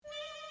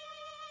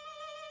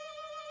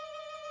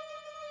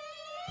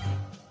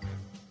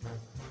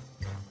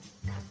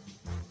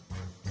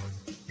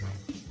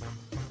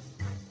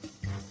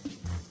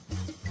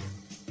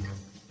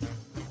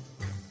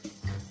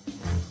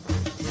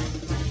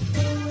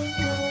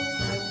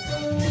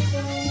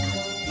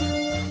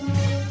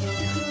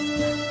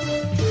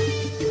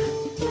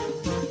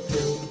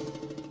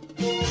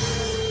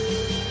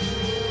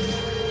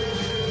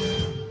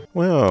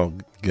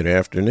Good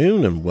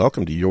afternoon, and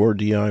welcome to Your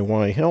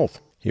DIY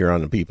Health here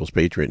on the People's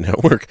Patriot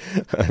Network.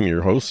 I'm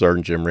your host,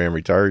 Sergeant Jim Ram,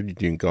 retired. You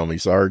can call me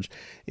Sarge.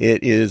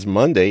 It is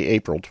Monday,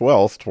 April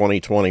 12th,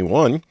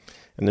 2021,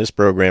 and this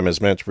program is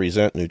meant to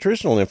present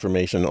nutritional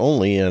information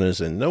only and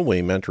is in no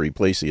way meant to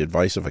replace the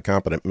advice of a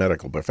competent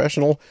medical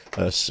professional,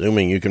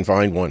 assuming you can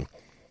find one.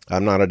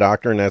 I'm not a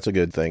doctor, and that's a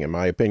good thing. In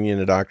my opinion,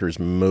 the doctors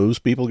most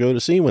people go to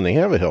see when they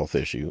have a health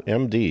issue,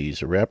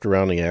 MDs, are wrapped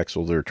around the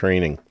axle of their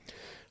training.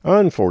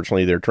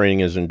 Unfortunately, their training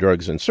is in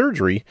drugs and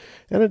surgery,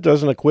 and it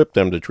doesn't equip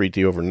them to treat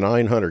the over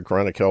 900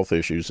 chronic health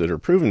issues that are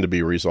proven to be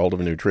a result of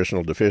a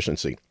nutritional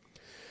deficiency.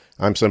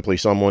 I'm simply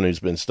someone who's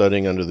been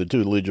studying under the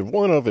tutelage of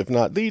one of, if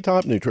not the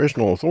top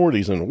nutritional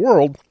authorities in the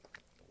world,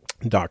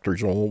 Dr.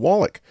 Joel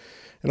Wallach.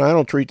 And I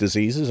don't treat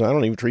diseases, I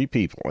don't even treat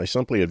people. I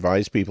simply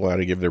advise people how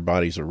to give their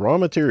bodies the raw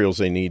materials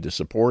they need to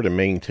support and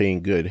maintain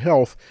good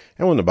health,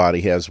 and when the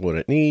body has what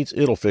it needs,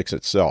 it'll fix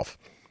itself.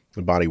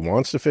 The body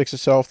wants to fix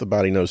itself. The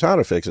body knows how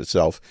to fix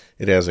itself.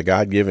 It has a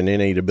God-given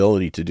innate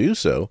ability to do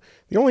so.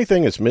 The only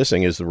thing it's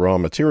missing is the raw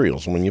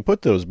materials. When you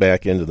put those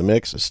back into the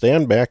mix,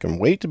 stand back and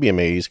wait to be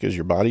amazed because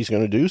your body's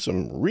going to do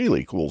some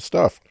really cool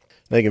stuff.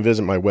 They can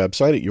visit my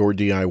website at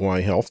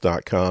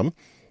yourdiyhealth.com.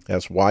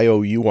 That's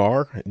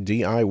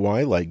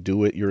YOURDIY, like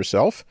do it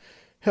yourself.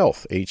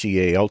 Health,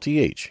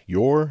 HEALTH,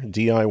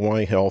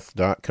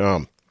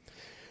 yourdiyhealth.com.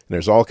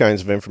 There's all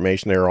kinds of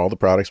information there. All the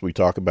products we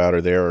talk about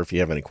are there. If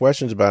you have any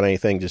questions about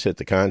anything, just hit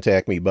the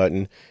contact me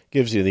button.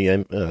 Gives you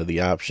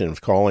the option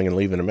of calling and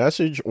leaving a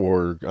message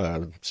or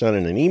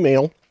sending an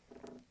email.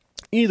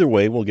 Either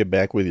way, we'll get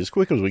back with you as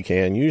quick as we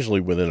can, usually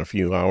within a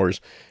few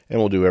hours, and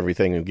we'll do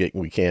everything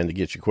we can to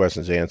get your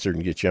questions answered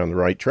and get you on the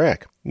right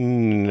track.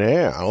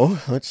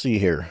 Now, let's see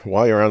here.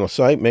 While you're on the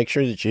site, make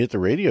sure that you hit the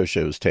radio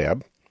shows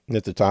tab.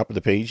 At the top of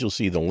the page, you'll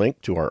see the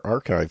link to our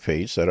archive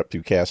page set up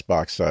through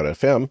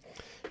castbox.fm.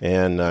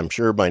 And I'm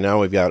sure by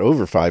now we've got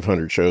over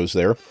 500 shows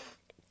there.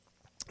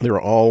 They're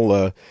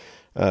all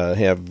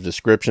have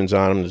descriptions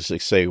on them to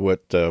say what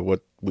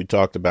we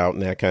talked about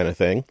and that kind of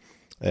thing.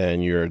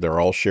 And they're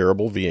all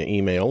shareable via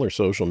email or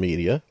social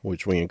media,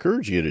 which we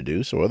encourage you to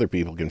do so other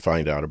people can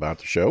find out about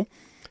the show.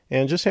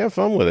 And just have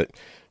fun with it.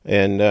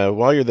 And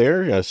while you're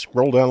there,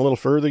 scroll down a little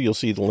further. You'll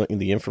see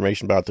the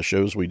information about the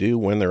shows we do,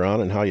 when they're on,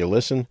 and how you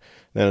listen.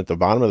 Then at the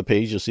bottom of the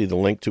page, you'll see the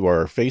link to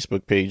our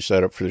Facebook page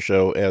set up for the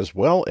show, as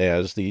well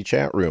as the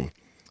chat room.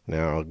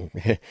 Now,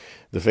 the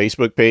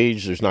Facebook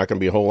page, there's not going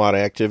to be a whole lot of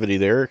activity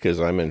there because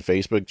I'm in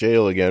Facebook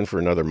jail again for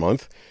another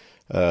month.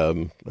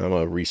 I'm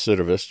a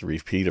recidivist,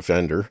 repeat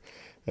offender,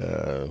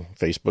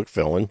 Facebook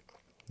felon.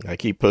 I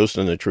keep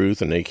posting the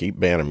truth, and they keep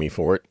banning me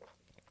for it.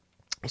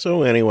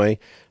 So anyway,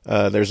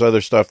 there's other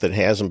stuff that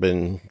hasn't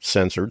been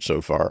censored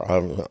so far,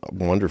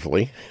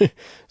 wonderfully.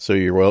 So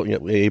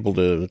you're able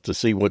to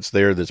see what's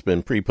there that's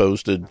been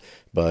pre-posted,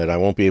 but I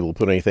won't be able to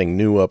put anything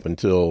new up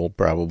until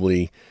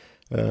probably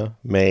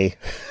May.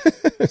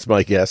 That's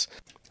my guess.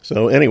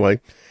 So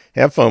anyway,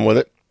 have fun with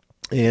it,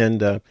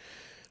 and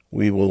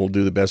we will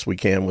do the best we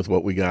can with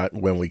what we got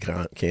when we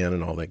can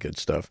and all that good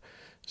stuff.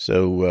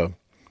 So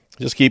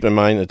just keep in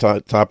mind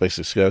the topics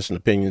discussed and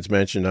opinions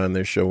mentioned on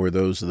this show are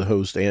those of the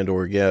host and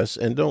or guests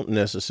and don't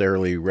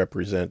necessarily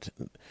represent,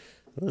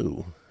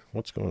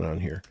 what's going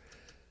on here?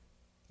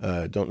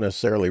 Don't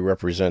necessarily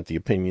represent the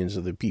opinions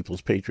of the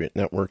People's Patriot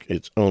Network,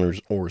 its owners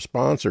or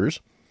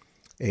sponsors.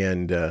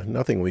 And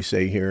nothing we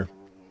say here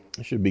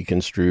should be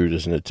construed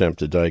as an attempt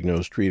to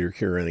diagnose, treat, or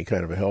cure any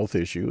kind of a health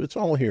issue. It's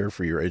all here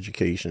for your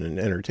education and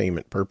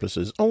entertainment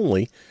purposes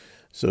only.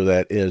 So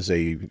that as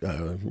a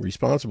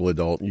responsible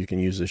adult, you can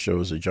use this show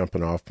as a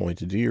jumping off point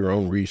to do your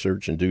own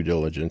research and due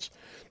diligence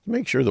to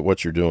make sure that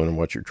what you're doing and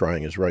what you're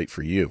trying is right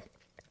for you.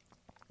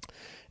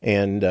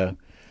 And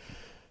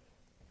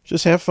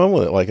just have fun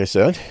with it, like I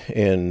said.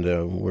 And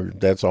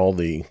that's all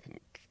the,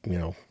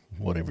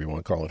 whatever you want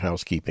to call it,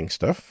 housekeeping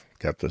stuff.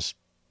 Got this,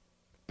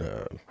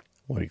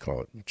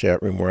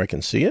 chat room where I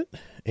can see it.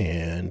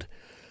 And,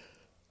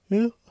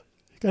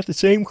 got the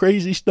same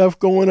crazy stuff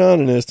going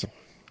on in this.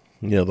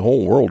 The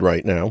whole world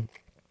right now.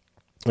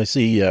 I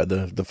see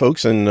the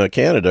folks in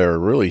Canada are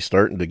really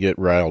starting to get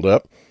riled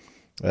up.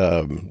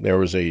 There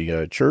was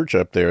a church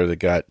up there that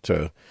got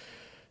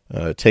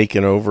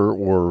taken over,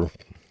 or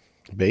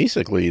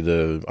basically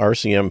the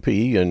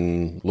RCMP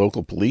and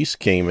local police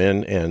came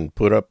in and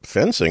put up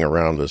fencing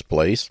around this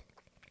place.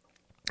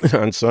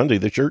 On Sunday,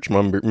 the church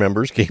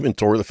members came and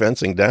tore the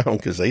fencing down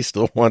because they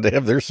still wanted to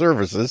have their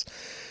services.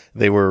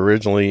 They were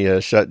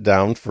originally shut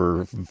down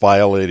for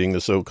violating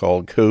the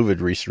so-called COVID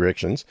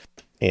restrictions,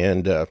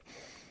 and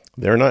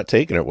they're not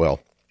taking it well.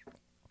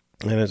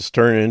 And it's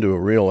turning into a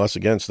real us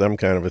against them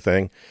kind of a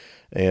thing.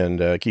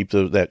 And keep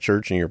that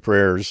church in your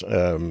prayers.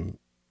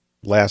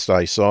 Last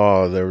I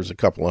saw, there was a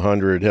couple of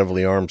hundred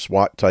heavily armed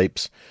SWAT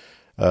types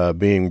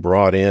being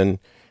brought in,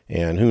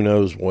 and who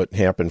knows what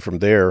happened from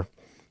there.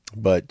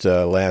 But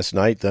last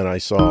night, then I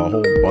saw a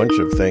whole bunch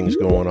of things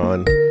going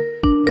on.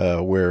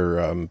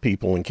 Where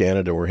people in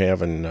Canada were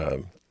having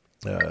nasty,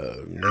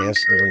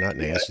 or not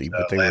nasty,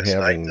 but they were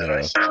having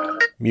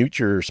Mute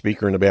your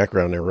speaker in the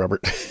background there,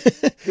 Robert.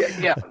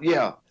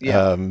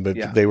 But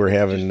Yeah. they were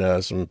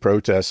having some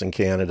protests in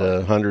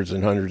Canada. Hundreds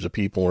and hundreds of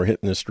people were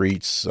hitting the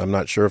streets. I'm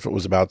not sure if it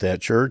was about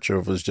that church or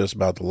if it was just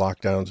about the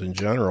lockdowns in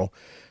general.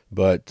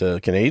 But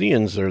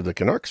Canadians or the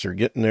Canucks are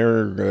getting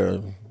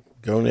their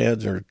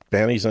gonads or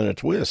panties in a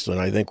twist, and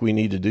I think we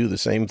need to do the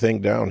same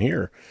thing down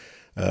here.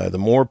 The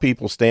more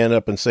people stand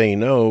up and say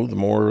no, the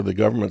more the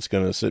government's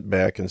going to sit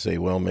back and say,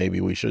 well,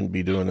 maybe we shouldn't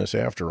be doing this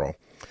after all.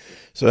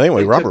 So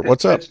anyway, They took Robert, that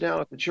what's up? fence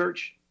down at the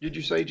church. Did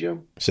you say,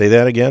 Jim? Say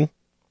that again.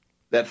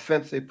 That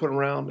fence they put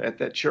around at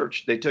that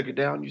church, they took it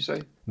down, you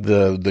say?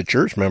 The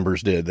church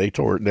members did. They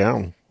tore it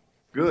down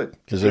Good.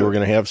 because they were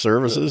going to have Good.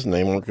 services and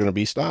they weren't going to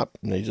be stopped.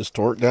 And they just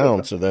tore it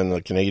down. So then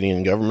the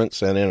Canadian government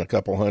sent in a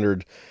couple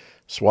hundred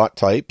SWAT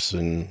types,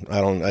 and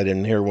I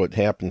didn't hear what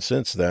happened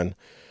since then.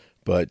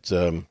 But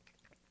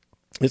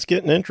it's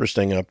getting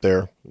interesting up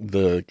there.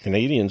 The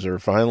Canadians are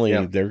finally,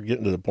 Yeah. they're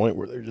getting to the point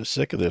where they're just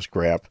sick of this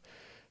crap.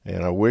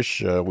 And I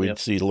wish we'd Yep.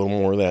 see a little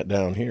more of that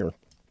down here.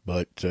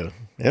 But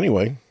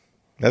anyway,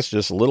 that's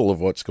just a little of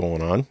what's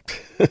going on.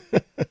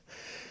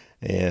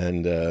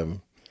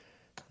 And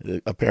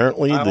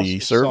apparently I the also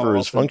server saw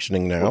is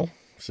functioning now.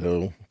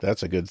 So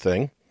that's a good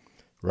thing.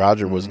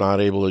 Roger was Mhm. not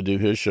able to do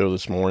his show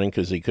this morning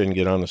because he couldn't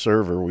get on the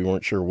server. We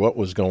weren't sure what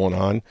was going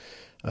on.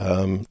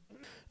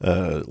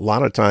 A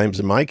lot of times,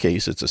 in my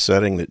case, it's a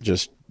setting that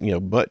just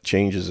BUT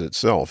changes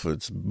itself.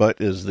 BUT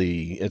is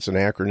it's an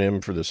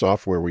acronym for the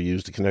software we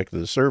use to connect to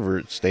the server.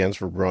 It stands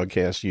for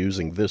Broadcast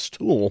Using This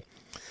Tool,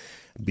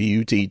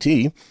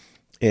 BUTT,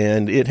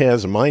 and it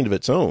has a mind of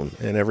its own.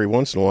 And every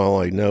once in a while,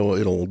 I know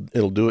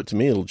it'll do it to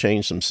me. It'll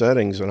change some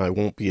settings, and I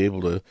won't be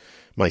able to.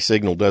 My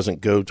signal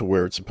doesn't go to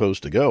where it's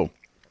supposed to go.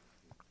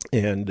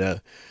 And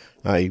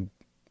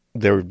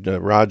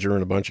Roger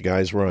and a bunch of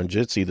guys were on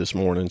Jitsi this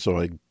morning, so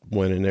I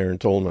went in there and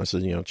told him, I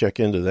said, check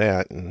into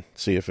that and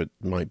see if it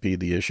might be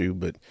the issue.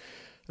 But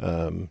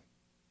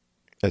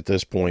at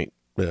this point,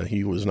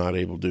 he was not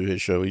able to do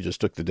his show. He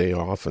just took the day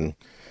off and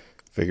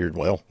figured,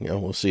 well,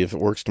 we'll see if it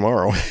works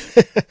tomorrow.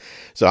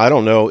 So I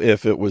don't know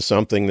if it was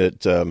something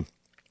that,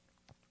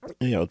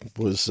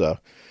 was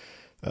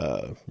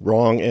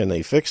wrong and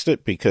they fixed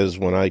it, because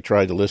when I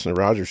tried to listen to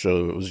Roger's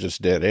show, it was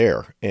just dead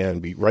air.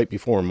 And right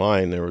before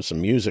mine, there was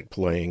some music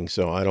playing.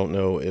 So I don't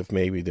know if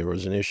maybe there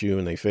was an issue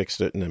and they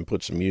fixed it and then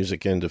put some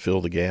music in to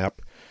fill the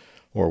gap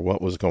or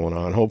what was going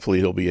on. Hopefully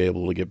he'll be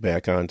able to get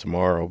back on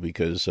tomorrow,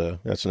 because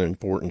that's an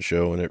important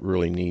show and it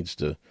really needs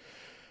to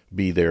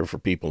be there for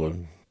people to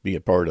be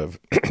a part of.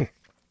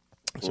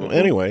 So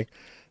anyway,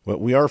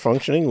 but we are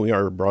functioning, we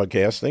are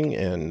broadcasting,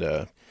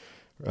 and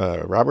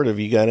Robert, have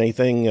you got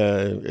anything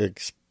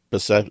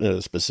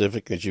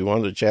specific that you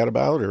wanted to chat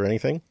about or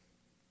anything?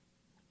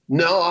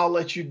 No, I'll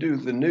let you do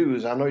the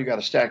news. I know you got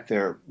a stack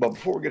there. But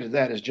before we get to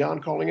that, is John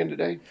calling in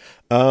today?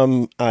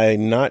 I'm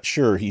not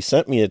sure. He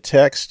sent me a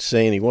text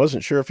saying he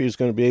wasn't sure if he was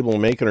going to be able to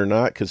make it or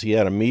not, because he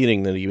had a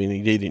meeting that he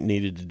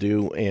needed to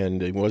do,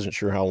 and he wasn't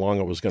sure how long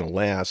it was going to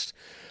last.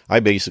 I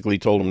basically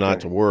told him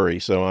not to Okay. worry,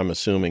 so I'm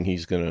assuming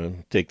he's going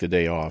to take the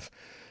day off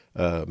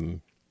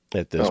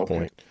at this Oh, okay.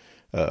 point.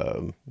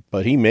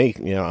 But he may,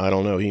 I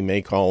don't know. He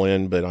may call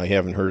in, but I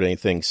haven't heard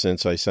anything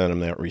since I sent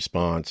him that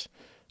response.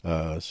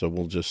 So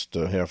we'll just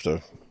have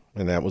to,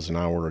 and that was an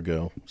hour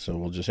ago. So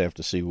we'll just have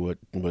to see what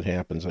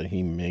happens.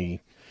 He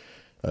may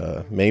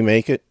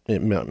make it. He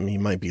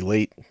might be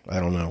late. I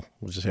don't know.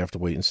 We'll just have to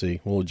wait and see.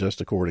 We'll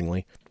adjust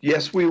accordingly.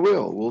 Yes, we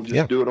will. We'll just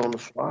Yeah. do it on the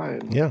fly,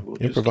 and Yeah. we'll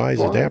just keep Improvise,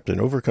 flying. adapt,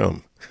 and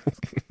overcome.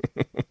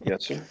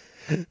 Yes, sir.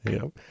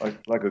 Yep.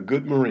 Like a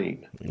good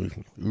Marine.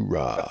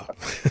 Hoorah.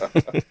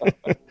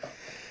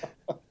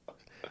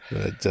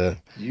 But,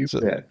 You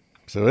so, bet.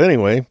 so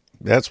anyway,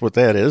 that's what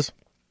that is.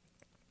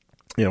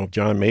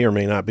 John may or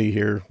may not be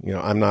here.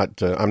 I'm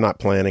not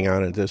planning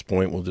on it at this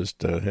point. We'll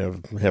just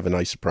have a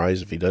nice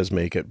surprise if he does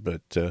make it.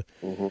 But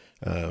hmm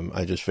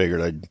I just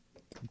figured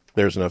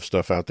there's enough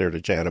stuff out there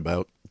to chat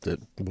about that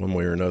one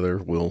way or another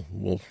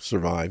we'll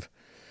survive.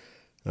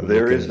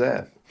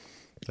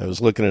 I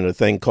was looking at a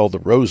thing called the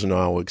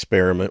Rosenau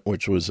experiment,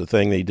 which was a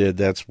thing they did.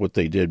 That's what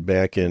they did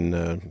back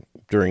in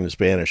during the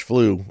Spanish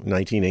flu,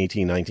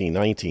 1918,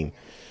 1919.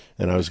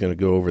 And I was going to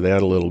go over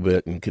that a little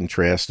bit and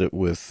contrast it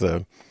with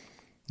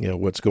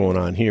what's going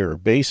on here.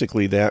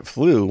 Basically, that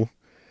flu,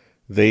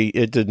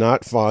 it did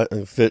not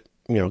fit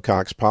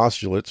Koch's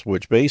postulates,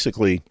 which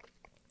basically,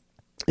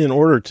 in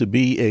order to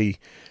be a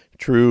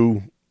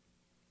true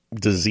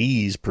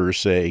disease per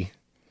se,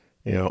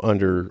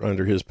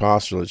 under his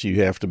postulates,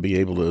 you have to be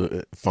able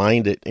to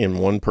find it in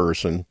one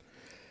person,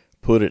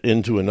 put it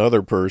into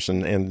another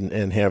person,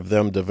 and have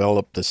them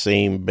develop the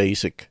same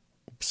basic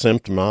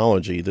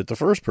symptomology that the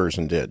first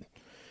person did,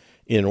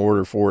 in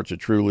order for it to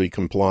truly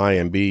comply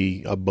and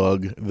be a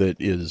bug that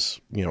is,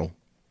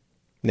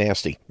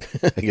 nasty,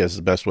 I guess is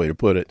the best way to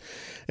put it.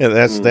 And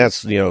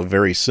that's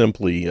very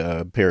simply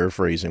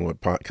paraphrasing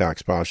what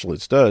Koch's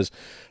postulates does,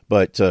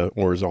 but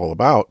or is all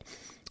about.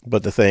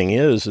 But the thing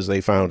is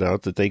they found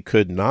out that they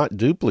could not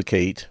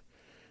duplicate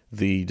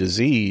the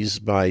disease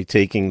by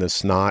taking the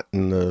snot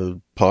and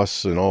the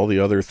pus and all the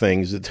other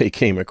things that they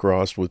came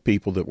across with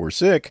people that were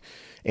sick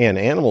and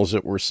animals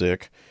that were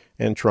sick,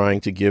 and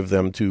trying to give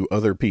them to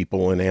other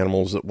people and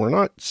animals that were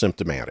not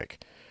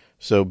symptomatic.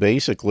 So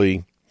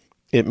basically,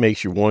 it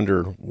makes you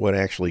wonder what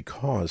actually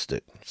caused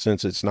it,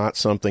 since it's not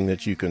something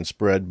that you can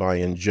spread by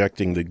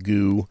injecting the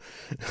goo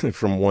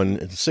from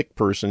one sick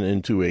person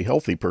into a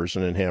healthy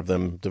person and have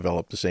them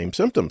develop the same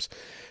symptoms.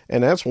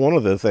 And that's one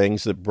of the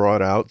things that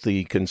brought out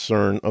the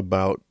concern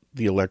about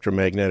the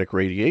electromagnetic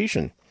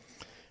radiation,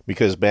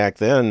 because back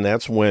then,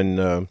 that's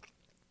when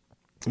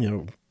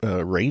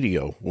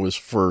radio was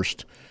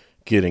first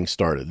getting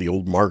started. The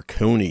old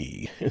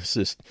Marconi. It's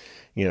just,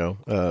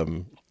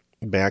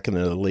 back in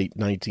the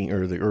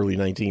the early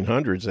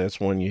 1900s, that's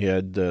when you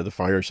had the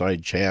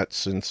fireside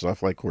chats and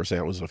stuff like. Of course,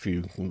 that was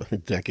a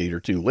decade or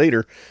two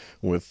later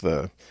with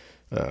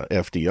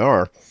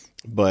FDR,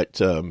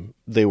 but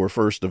they were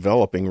first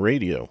developing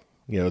radio.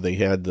 They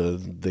had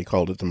they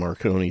called it the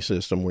Marconi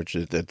system, which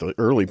is at the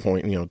early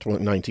point,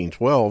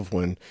 1912,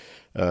 when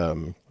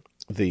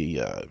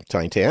the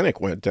Titanic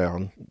went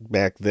down.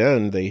 Back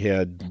then, they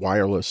had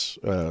wireless.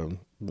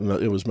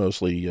 It was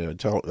mostly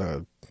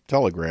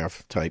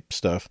telegraph type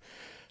stuff,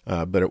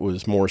 but it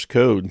was Morse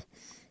code,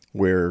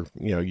 where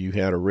you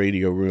had a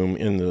radio room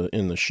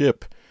in the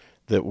ship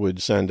that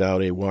would send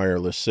out a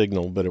wireless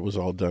signal, but it was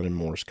all done in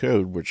Morse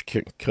code, which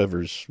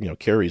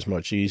carries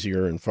much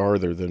easier and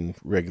farther than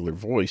regular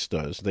voice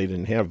does. They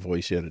didn't have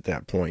voice yet at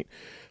that point,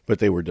 but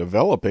they were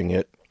developing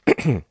it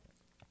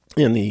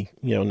in the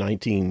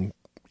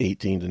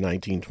 1918 to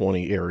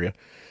 1920 area.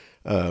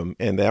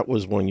 And that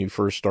was when you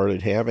first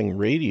started having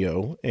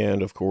radio.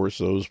 And of course,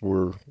 those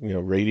were,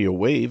 radio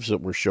waves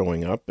that were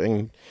showing up.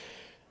 And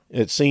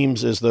it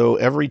seems as though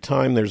every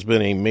time there's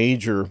been a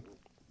major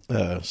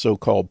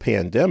so-called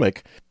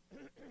pandemic,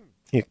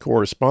 it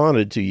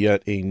corresponded to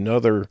yet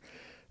another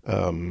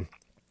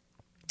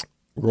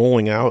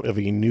rolling out of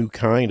a new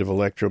kind of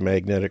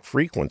electromagnetic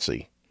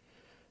frequency.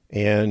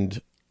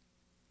 And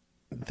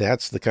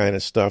that's the kind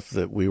of stuff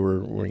that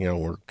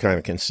we're kind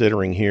of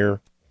considering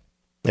here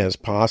as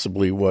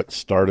possibly what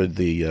started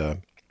the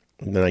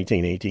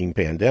 1918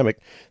 pandemic.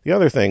 The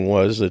other thing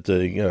was that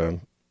the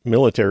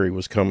military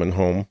was coming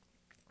home,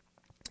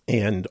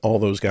 and all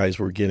those guys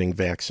were getting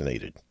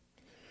vaccinated.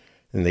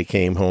 And they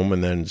came home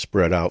and then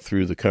spread out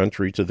through the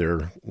country to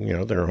their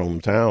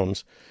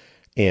hometowns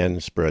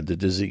and spread the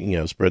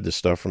disease, spread the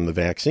stuff from the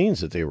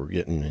vaccines that they were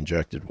getting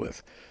injected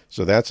with.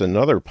 So that's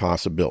another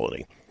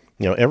possibility.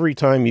 Every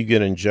time you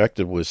get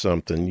injected with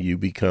something, you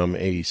become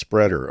a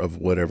spreader of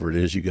whatever it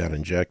is you got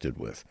injected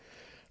with.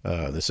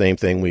 The same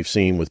thing we've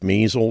seen with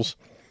measles,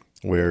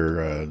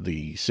 where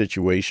the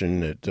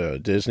situation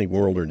at Disney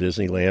World or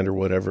Disneyland or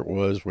whatever it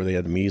was, where they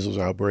had the measles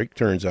outbreak,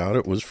 turns out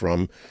it was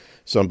from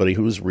somebody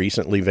who was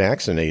recently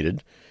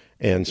vaccinated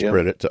and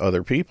spread it to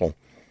other people.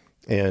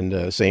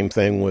 And same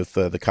thing with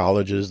the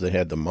colleges that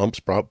had the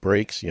mumps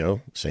outbreaks,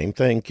 same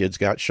thing. Kids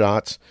got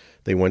shots.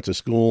 They went to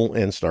school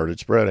and started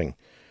spreading.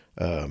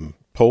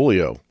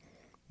 Polio,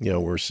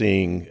 we're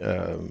seeing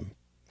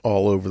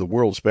all over the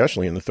world,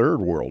 especially in the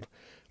third world,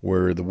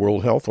 where the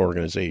World Health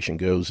Organization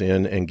goes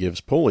in and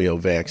gives polio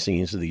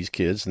vaccines to these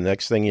kids. The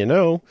next thing you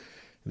know,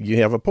 you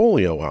have a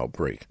polio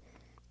outbreak.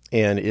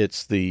 And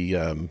it's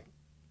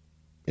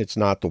it's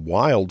not the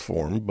wild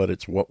form, but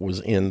it's what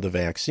was in the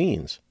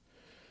vaccines.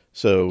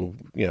 So,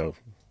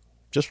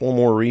 just one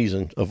more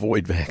reason,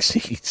 avoid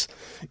vaccines,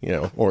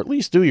 or at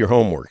least do your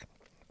homework.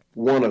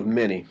 One of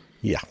many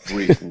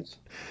reasons.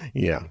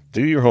 Yeah.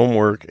 Do your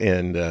homework.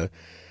 And,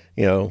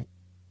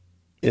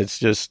 it's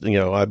just,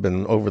 I've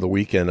been over the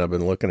weekend, I've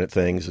been looking at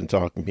things and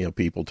talking,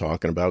 people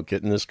talking about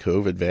getting this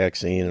COVID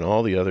vaccine and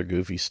all the other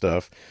goofy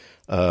stuff.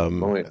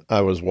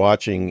 I was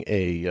watching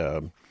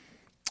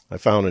I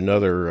found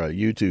another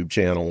YouTube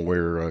channel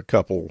where a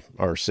couple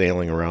are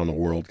sailing around the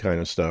world kind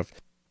of stuff.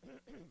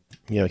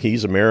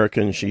 He's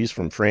American, she's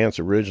from France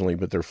originally,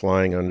 but they're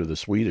flying under the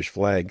Swedish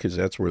flag because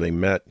that's where they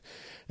met.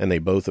 And they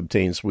both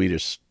obtained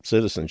Swedish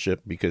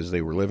citizenship because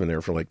they were living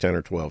there for like 10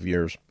 or 12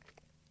 years.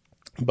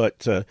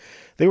 But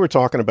they were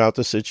talking about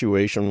the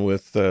situation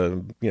with,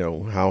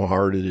 how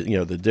hard it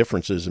is, the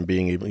differences in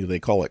being able, they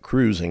call it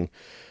cruising.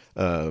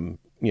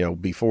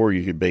 Before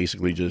you could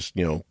basically just,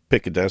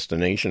 pick a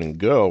destination and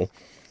go.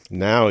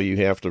 Now you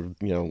have to,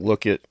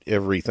 look at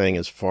everything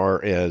as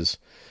far as,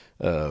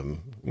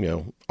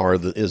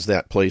 is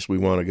that place we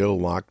want to go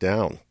locked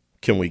down?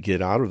 Can we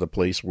get out of the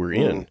place we're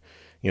in?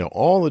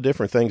 All the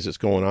different things that's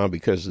going on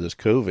because of this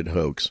COVID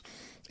hoax.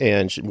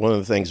 And one of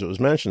the things that was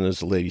mentioned is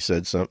the lady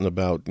said something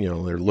about,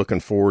 they're looking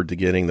forward to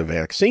getting the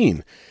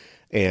vaccine.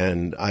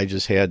 And I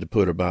just had to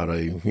put about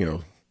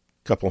a,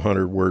 couple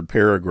 100-word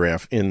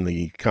paragraph in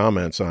the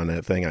comments on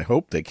that thing. I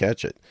hope they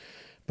catch it.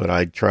 But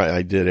I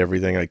did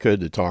everything I could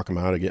to talk them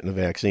out of getting the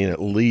vaccine.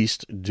 At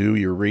least do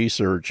your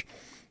research,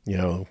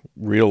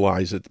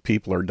 realize that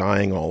people are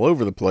dying all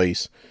over the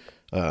place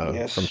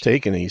from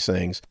taking these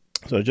things.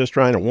 So just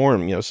trying to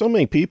warn them, so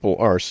many people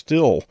are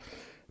still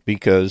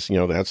because,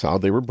 that's how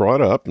they were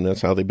brought up and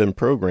that's how they've been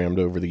programmed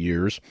over the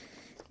years.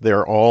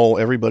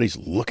 Everybody's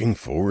looking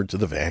forward to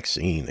the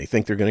vaccine. They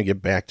think they're going to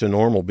get back to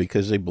normal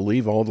because they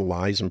believe all the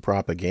lies and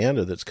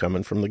propaganda that's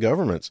coming from the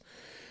governments.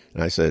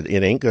 And I said,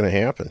 it ain't going to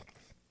happen.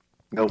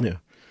 Nope. Yeah.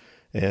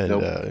 And,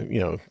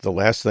 Nope. The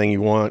last thing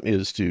you want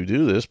is to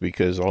do this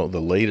because all the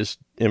latest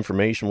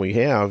information we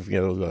have,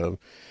 it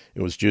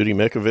was Judy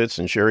Mikovits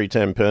and Sherry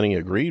Tenpenny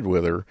agreed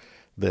with her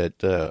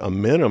that a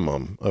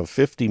minimum of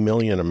 50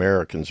 million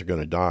Americans are going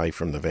to die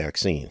from the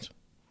vaccines.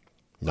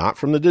 Not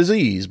from the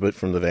disease, but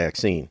from the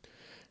vaccine.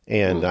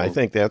 And I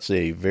think that's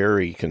a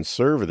very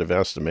conservative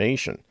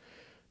estimation.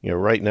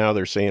 Right now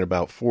they're saying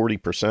about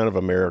 40% of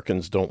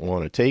Americans don't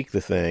want to take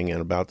the thing,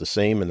 and about the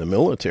same in the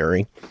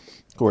military.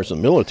 Of course, the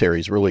military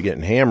is really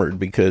getting hammered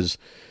because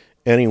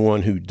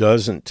anyone who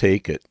doesn't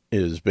take it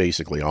is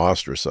basically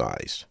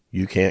ostracized.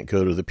 You can't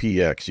go to the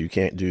PX. You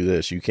can't do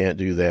this. You can't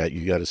do that.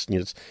 You got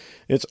to.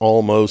 It's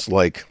almost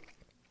like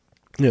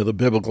the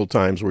biblical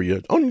times where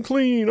you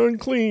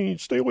unclean,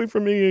 stay away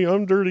from me.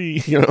 I'm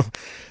dirty.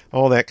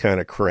 All that kind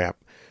of crap.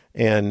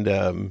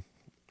 And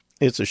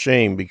it's a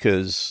shame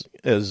because,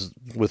 as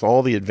with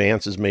all the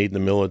advances made in the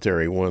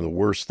military, one of the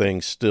worst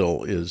things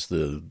still is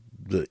the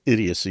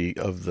idiocy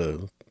of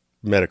the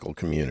medical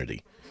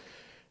community.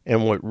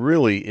 And what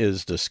really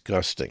is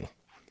disgusting,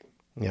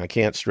 I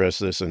can't stress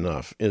this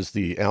enough, is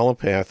the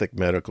allopathic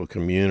medical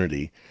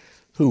community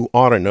who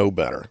ought to know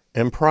better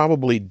and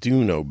probably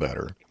do know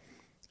better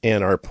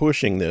and are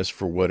pushing this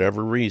for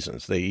whatever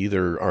reasons. They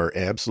either are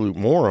absolute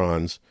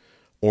morons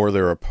or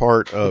they're a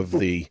part of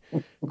the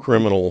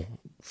criminal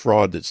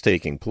fraud that's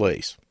taking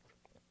place.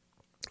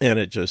 And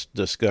it just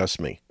disgusts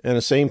me. And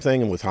the same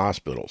thing with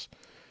hospitals.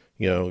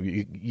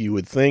 You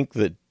would think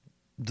that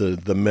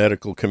the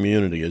medical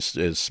community is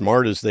as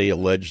smart as they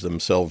allege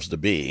themselves to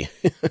be,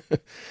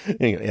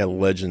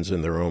 legends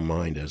in their own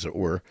mind, as it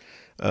were.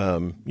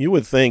 You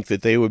would think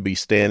that they would be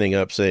standing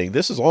up saying,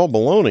 this is all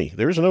baloney.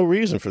 There's no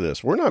reason for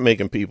this. We're not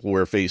making people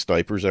wear face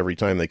diapers every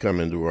time they come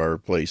into our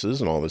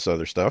places and all this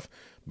other stuff.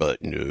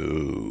 But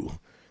no,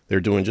 they're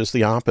doing just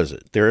the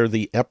opposite. They're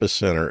the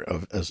epicenter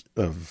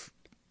of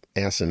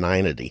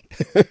asininity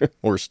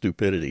or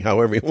stupidity,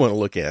 however you want to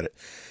look at it.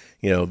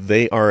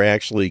 They are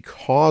actually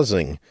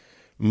causing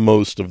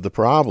most of the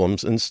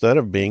problems instead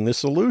of being the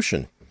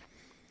solution.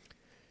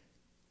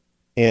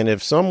 And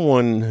if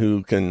someone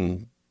who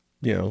can,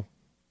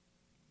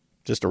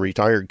 just a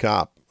retired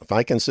cop, if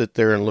I can sit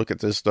there and look at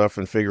this stuff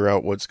and figure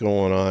out what's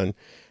going on,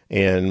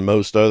 and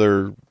most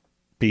other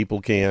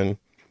people can,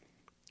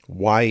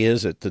 why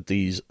is it that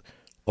these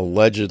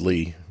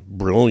allegedly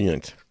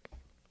brilliant,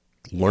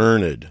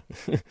 learned,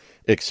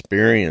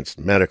 experienced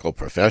medical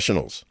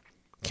professionals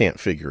can't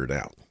figure it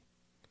out?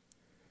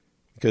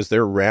 Because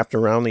they're wrapped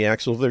around the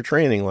axle of their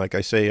training, like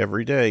I say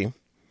every day.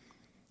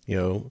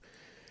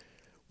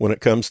 When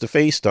it comes to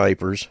face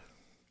diapers,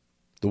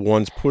 the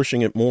ones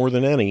pushing it more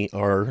than any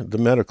are the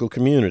medical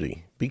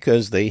community,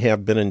 because they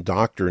have been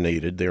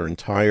indoctrinated their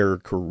entire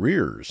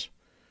careers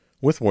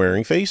with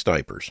wearing face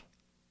diapers.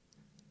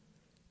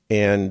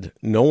 And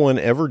no one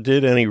ever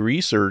did any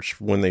research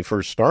when they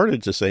first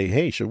started to say,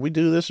 hey, should we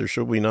do this or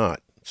should we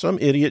not? Some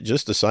idiot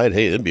just decided,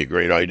 hey, it'd be a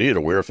great idea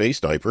to wear a face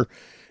diaper,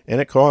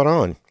 and it caught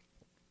on.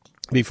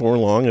 Before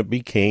long, it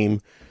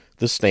became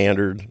the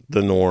standard,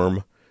 the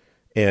norm,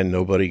 and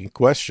nobody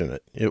questioned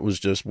it. It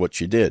was just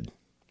what you did.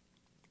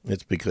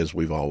 It's because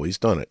we've always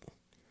done it.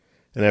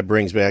 And that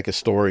brings back a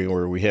story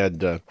where we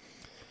had a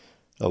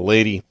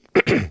lady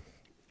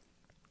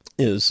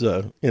is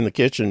in the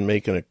kitchen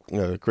making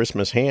a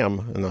Christmas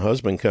ham, and the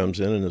husband comes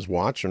in and is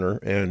watching her,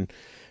 and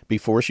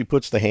before she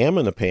puts the ham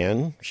in the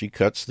pan, she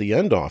cuts the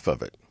end off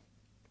of it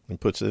and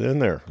puts it in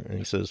there. And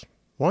he says,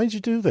 why'd you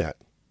do that?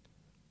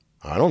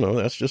 I don't know.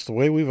 That's just the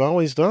way we've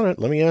always done it.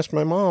 Let me ask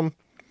my mom.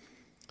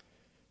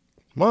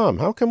 Mom,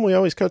 how come we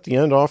always cut the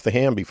end off the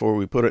ham before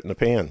we put it in the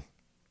pan?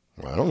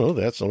 I don't know.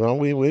 That's how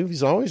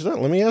we've always done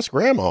it. Let me ask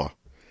Grandma.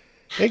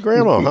 Hey,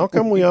 Grandma, how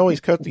come we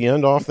always cut the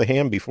end off the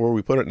ham before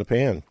we put it in the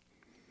pan?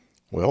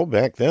 Well,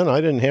 back then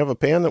I didn't have a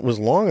pan that was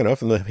long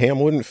enough and the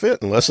ham wouldn't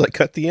fit unless I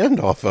cut the end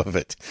off of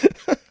it.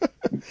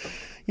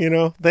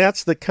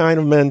 That's the kind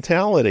of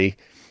mentality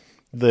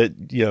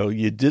that,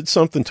 you did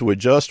something to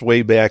adjust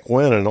way back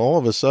when, and all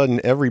of a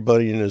sudden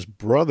everybody and his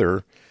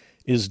brother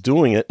is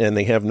doing it and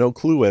they have no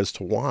clue as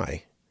to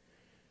why.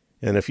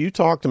 And if you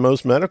talk to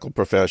most medical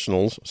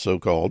professionals,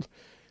 so-called,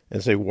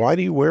 and say, why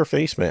do you wear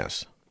face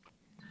masks?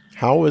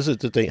 How is it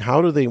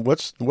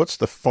that what's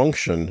the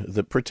function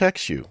that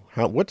protects you?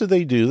 What do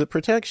they do that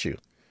protects you?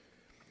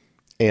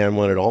 And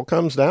when it all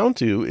comes down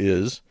to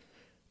is,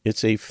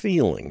 it's a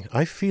feeling.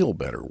 I feel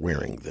better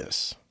wearing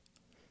this.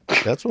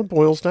 That's what it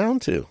boils down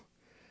to.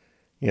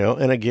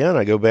 And again,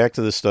 I go back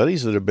to the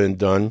studies that have been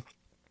done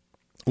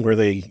where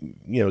they,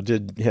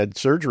 had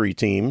surgery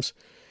teams,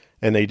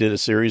 and they did a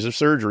series of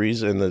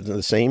surgeries, and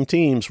the same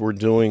teams were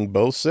doing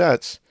both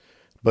sets.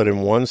 But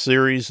in one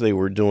series, they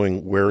were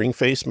wearing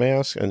face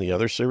masks, and the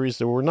other series,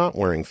 they were not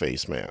wearing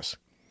face masks.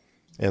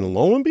 And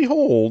lo and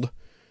behold,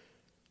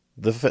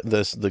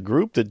 the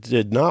group that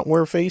did not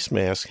wear face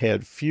masks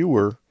had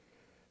fewer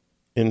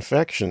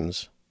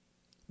infections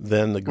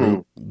than the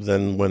group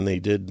than when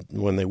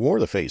they wore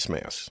the face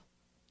masks.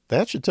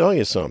 That should tell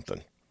you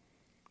something.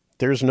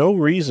 There's no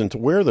reason to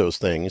wear those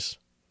things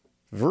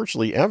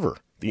virtually ever.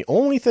 The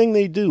only thing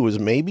they do is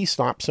maybe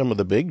stop some of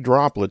the big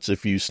droplets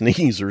if you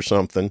sneeze or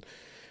something.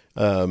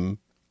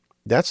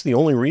 That's the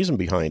only reason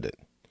behind it.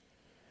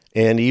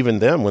 And even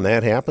then, when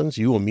that happens,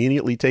 you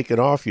immediately take it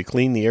off, you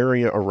clean the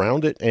area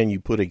around it, and you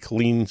put a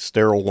clean,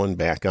 sterile one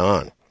back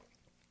on.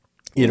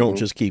 You don't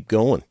just keep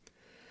going.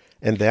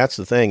 And that's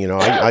the thing,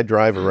 I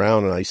drive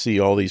around and I see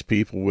all these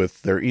people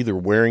they're either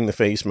wearing the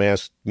face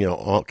mask,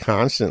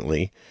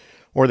 constantly,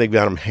 or they've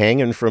got them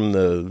hanging from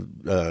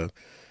the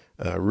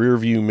rear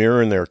view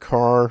mirror in their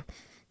car.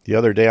 The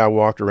other day I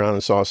walked around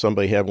and saw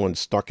somebody had one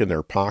stuck in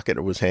their pocket.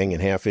 It was hanging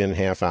half in,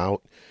 half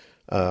out.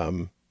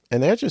 And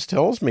that just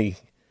tells me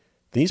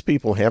these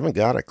people haven't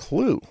got a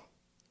clue,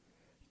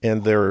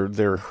 and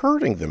they're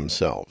hurting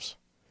themselves,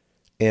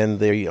 and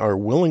they are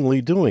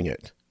willingly doing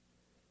it.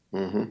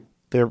 Mm-hmm.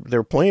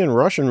 They're playing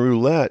Russian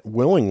roulette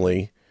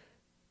willingly,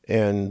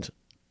 and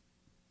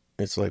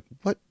it's like,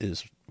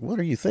 what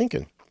are you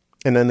thinking?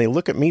 And then they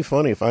look at me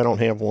funny if I don't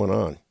have one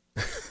on.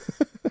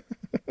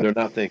 They're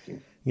not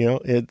thinking.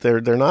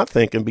 They're not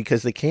thinking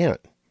because they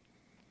can't.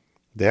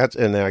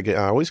 And I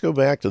always go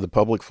back to the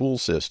public pool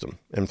system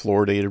and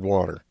fluoridated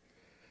water.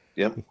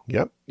 Yep.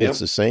 It's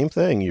the same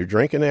thing. You're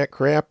drinking that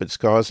crap. It's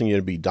causing you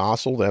to be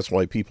docile. That's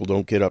why people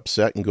don't get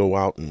upset and go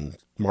out and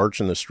march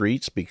in the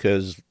streets,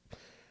 because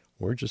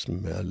we're just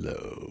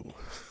mellow.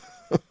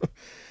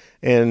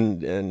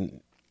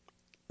 and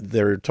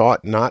they're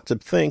taught not to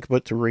think,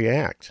 but to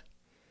react.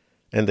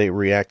 And they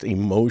react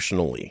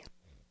emotionally.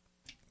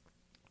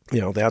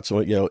 That's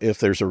what, if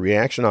there's a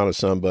reaction out of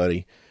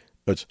somebody,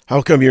 it's,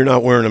 how come you're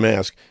not wearing a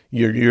mask?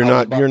 You're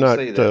not.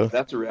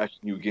 That's a reaction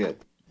you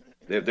get.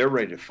 They're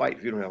ready to fight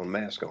if you don't have a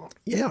mask on.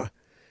 Yeah.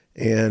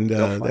 And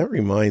that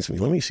reminds me,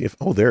 let me see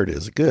there it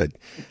is. Good.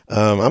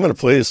 I'm going to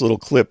play this little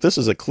clip. This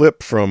is a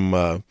clip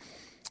from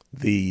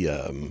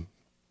Seinfeld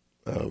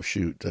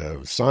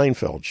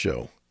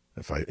show.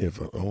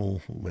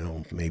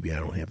 Maybe I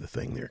don't have the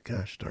thing there.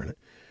 Gosh darn it.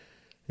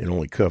 It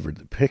only covered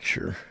the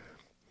picture.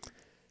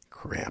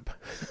 Crap.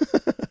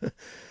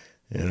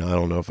 And I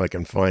don't know if I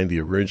can find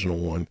the original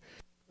one.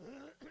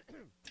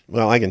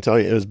 Well, I can tell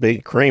you, it was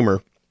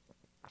Kramer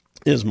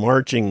is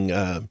marching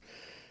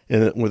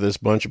with this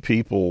bunch of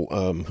people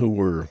who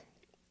were,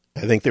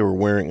 I think they were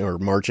wearing or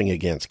marching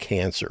against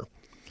cancer.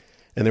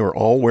 And they were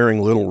all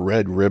wearing little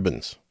red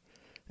ribbons.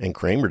 And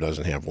Kramer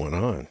doesn't have one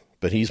on,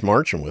 but he's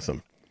marching with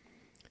them.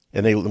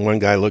 And one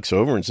guy looks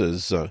over and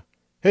says,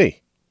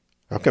 hey,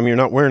 how come you're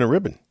not wearing a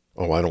ribbon?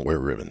 Oh, I don't wear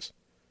ribbons.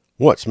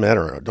 What's the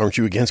matter? Aren't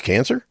you against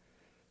cancer?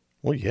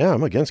 Well, yeah,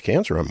 I'm against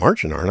cancer. I'm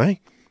marching, aren't I?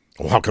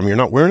 Well, how come you're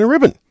not wearing a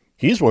ribbon?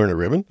 He's wearing a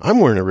ribbon. I'm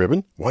wearing a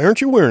ribbon. Why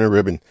aren't you wearing a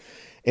ribbon?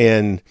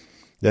 And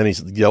then he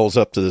yells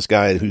up to this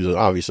guy who's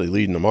obviously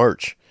leading the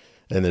march.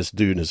 And this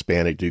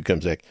Hispanic dude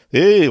comes back,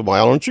 hey, why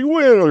don't you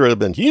wear a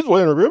ribbon? He's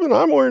wearing a ribbon.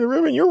 I'm wearing a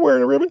ribbon. You're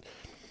wearing a ribbon.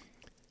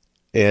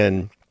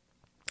 And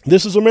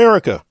this is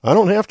America. I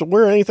don't have to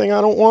wear anything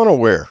I don't want to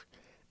wear.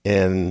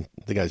 And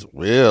the guy's,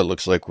 well, it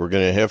looks like we're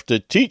going to have to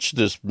teach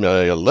this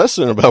a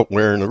lesson about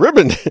wearing a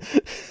ribbon.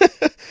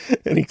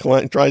 And he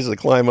tries to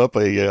climb up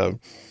one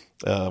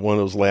of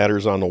those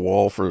ladders on the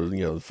wall for,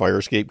 the fire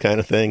escape kind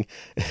of thing.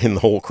 And the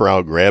whole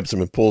crowd grabs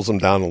him and pulls him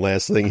down. The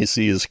last thing you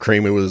see is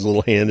Kramer with his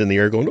little hand in the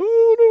air going,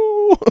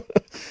 oh, no.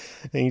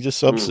 And you just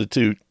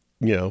substitute,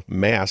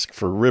 mask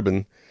for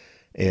ribbon.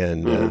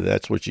 And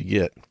that's what you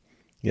get.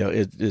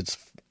 It's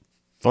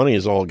funny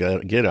as all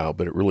get out,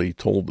 but it really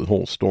told the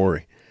whole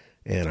story.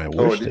 And I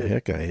wish the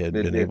heck I had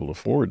been able to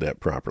forward that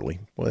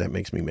properly. Boy, that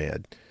makes me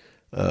mad.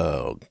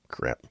 Oh,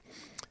 crap.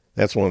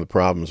 That's one of the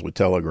problems with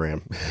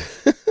Telegram.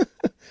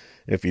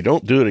 If you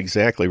don't do it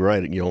exactly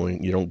right, you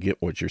don't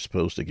get what you're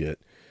supposed to get.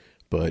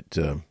 But,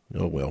 oh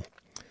well.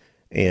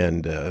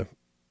 And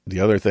the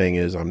other thing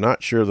is, I'm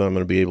not sure that I'm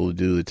going to be able to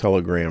do the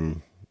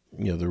Telegram,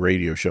 the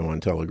radio show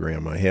on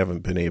Telegram. I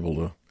haven't been able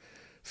to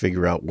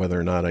figure out whether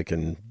or not I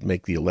can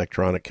make the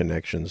electronic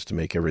connections to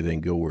make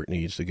everything go where it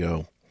needs to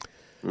go.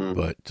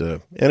 But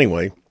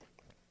anyway,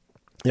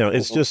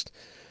 it's just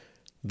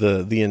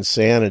the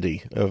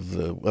insanity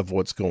of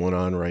what's going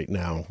on right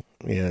now.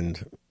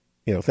 And,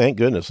 thank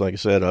goodness, like I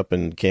said, up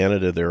in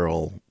Canada, they're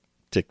all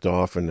ticked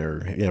off and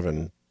they're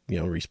having,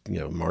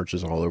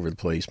 marches all over the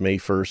place. May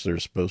 1st,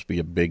 there's supposed to be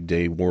a big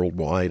day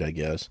worldwide, I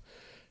guess.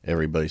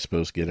 Everybody's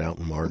supposed to get out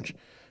and march.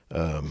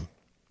 I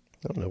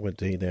don't know what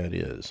day that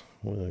is.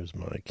 Where's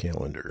my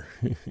calendar?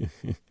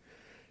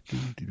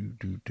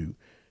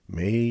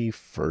 May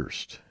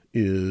 1st.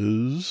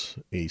 Is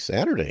a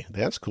Saturday.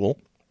 That's cool.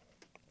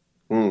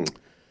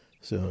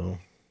 So,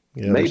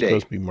 there's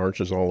supposed to be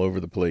marches all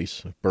over the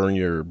place. Burn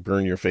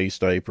your face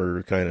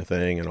diaper kind of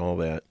thing and all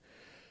that.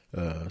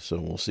 So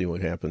we'll see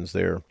what happens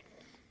there.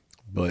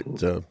 But,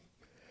 the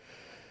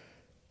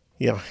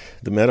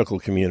medical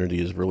community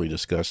is really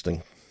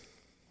disgusting.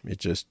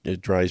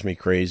 It drives me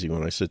crazy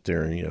when I sit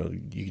there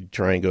and, you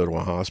try and go to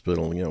a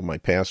hospital. My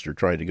pastor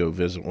tried to go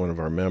visit one of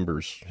our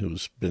members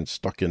who's been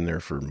stuck in there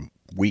for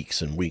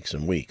weeks and weeks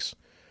and weeks,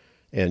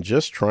 and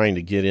just trying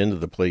to get into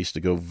the place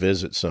to go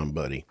visit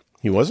somebody.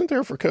 He wasn't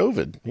there for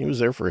COVID. He was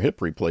there for a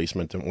hip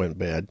replacement that went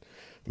bad.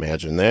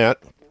 Imagine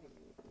that.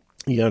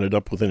 He ended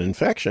up with an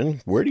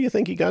infection. Where do you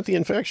think he got the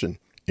infection?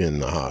 In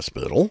the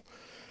hospital.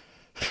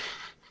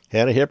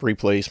 Had a hip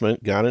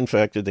replacement, got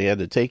infected. They had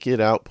to take it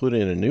out, put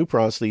in a new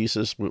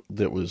prosthesis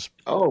that was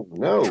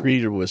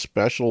treated with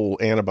special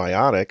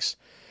antibiotics.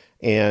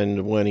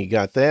 And when he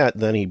got that,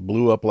 then he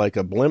blew up like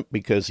a blimp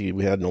because he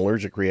had an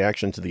allergic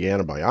reaction to the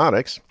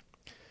antibiotics.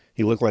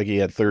 He looked like he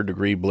had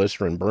third-degree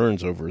blistering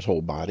burns over his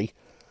whole body.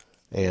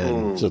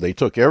 And so they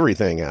took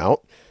everything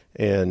out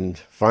and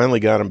finally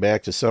got him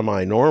back to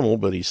semi-normal,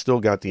 but he's still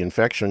got the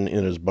infection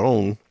in his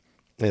bone.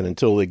 And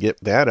until they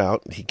get that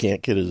out, he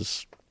can't get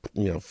his,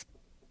 the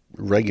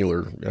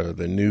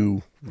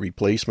new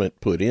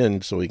replacement put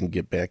in so he can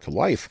get back to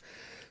life.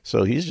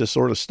 So he's just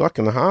sort of stuck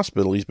in the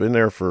hospital. He's been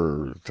there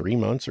for 3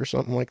 months or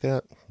something like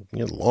that.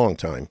 A long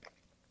time.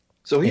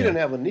 So he didn't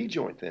have a knee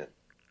joint then?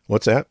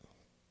 What's that?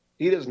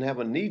 He doesn't have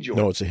a knee joint.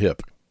 No, it's a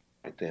hip.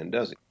 Then,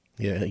 does he?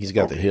 Yeah, he's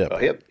got the hip. A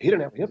hip. He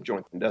didn't have a hip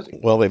joint then, does he?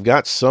 Well, they've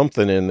got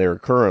something in there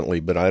currently,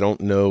 but I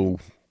don't know.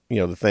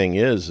 The thing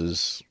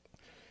is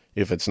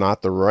if it's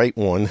not the right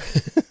one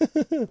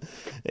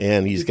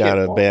and he's got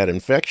a bad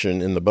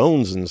infection in the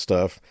bones and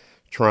stuff,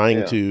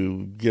 trying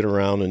to get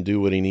around and do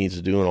what he needs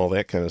to do and all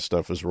that kind of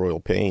stuff is royal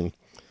pain.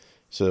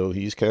 So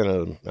he's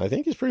I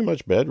think he's pretty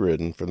much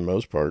bedridden for the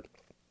most part.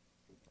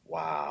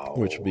 Wow.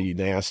 Which would be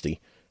nasty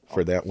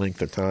for that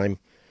length of time.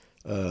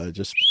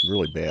 Just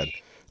really bad.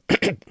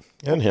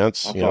 And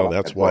hence,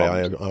 that's why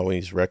I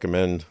always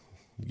recommend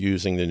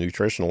using the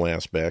nutritional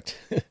aspect,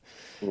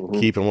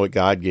 keeping what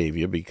God gave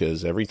you,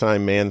 because every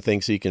time man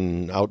thinks he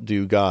can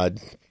outdo God,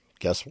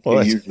 guess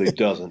what? He usually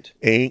doesn't.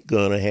 Ain't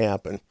gonna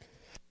happen.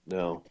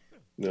 No.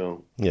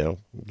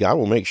 God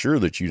will make sure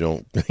that you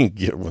don't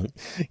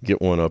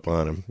get one up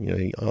on him.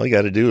 All you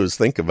got to do is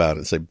think about it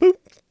and say, boop,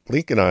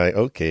 blink an eye.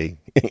 Okay.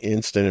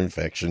 Instant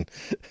infection.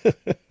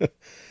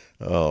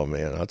 Oh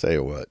man, I'll tell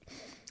you what.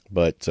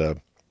 But,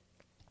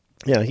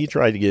 he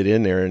tried to get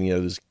in there, and,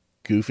 this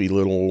goofy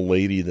little old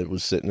lady that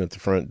was sitting at the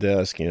front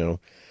desk,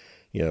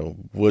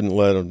 wouldn't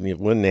let him,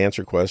 wouldn't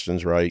answer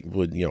questions right.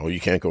 You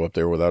can't go up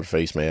there without a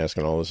face mask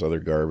and all this other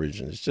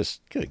garbage. And it's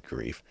just good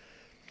grief.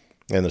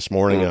 And this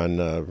morning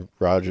on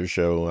Roger's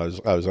show,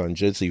 I was on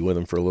Jitsi with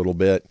him for a little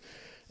bit,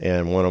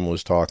 and one of them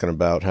was talking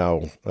about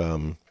how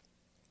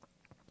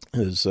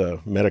his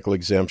medical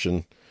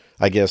exemption,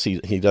 I guess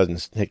he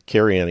doesn't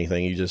carry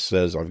anything. He just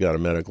says, I've got a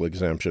medical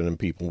exemption, and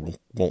people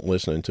won't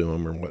listen to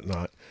him or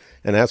whatnot.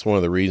 And that's one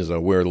of the reasons I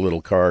wear the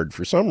little card.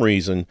 For some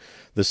reason,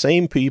 the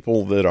same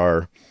people that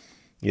are,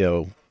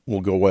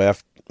 will go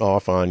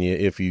off on you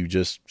if you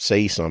just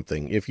say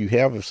something. If you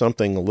have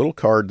something, a little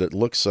card that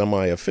looks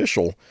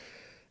semi-official,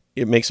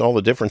 it makes all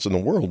the difference in the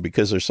world,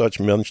 because they're such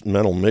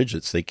mental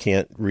midgets. They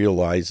can't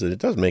realize that it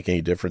doesn't make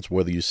any difference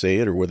whether you say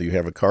it or whether you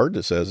have a card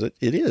that says it.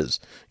 It is,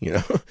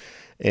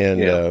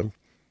 and,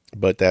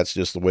 but that's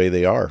just the way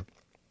they are.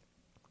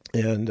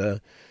 And,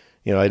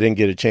 I didn't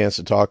get a chance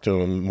to talk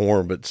to him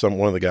more, but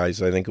one of the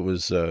guys, I think it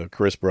was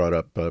Chris, brought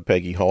up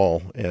Peggy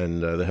Hall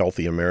and the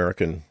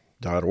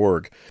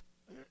healthyamerican.org.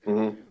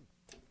 Mm-hmm.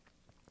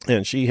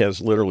 And she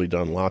has literally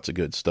done lots of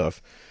good stuff.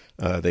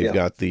 They've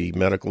got the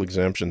medical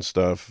exemption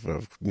stuff,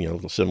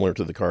 similar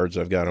to the cards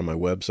I've got on my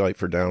website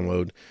for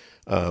download.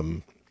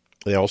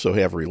 They also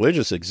have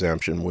religious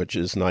exemption, which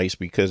is nice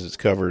because it's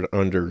covered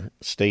under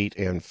state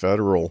and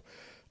federal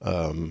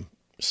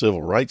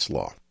civil rights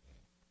law.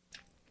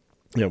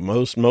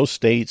 Most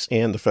states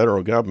and the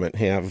federal government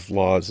have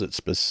laws that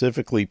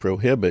specifically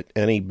prohibit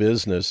any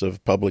business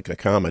of public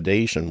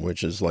accommodation,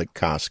 which is like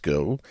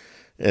Costco,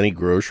 any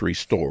grocery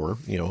store,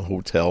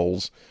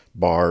 hotels,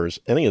 bars,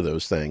 any of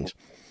those things.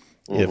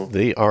 Mm-hmm.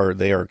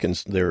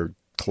 If they're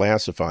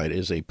classified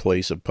as a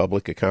place of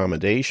public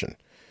accommodation.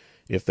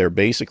 If they're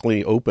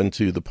basically open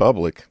to the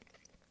public,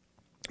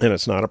 and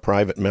it's not a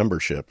private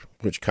membership,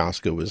 which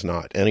Costco is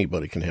not.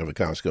 Anybody can have a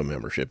Costco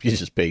membership. You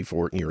just pay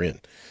for it and you're in.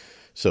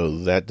 So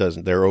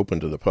they're open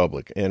to the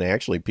public. And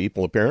actually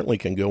people apparently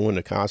can go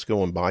into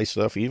Costco and buy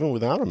stuff even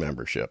without a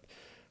membership,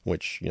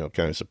 which,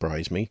 kind of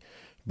surprised me.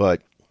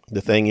 But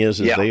the thing is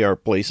they are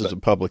places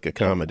of public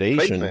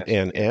accommodation,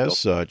 and as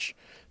such,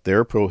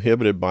 they're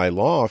prohibited by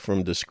law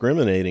from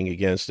discriminating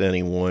against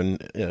anyone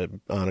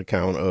on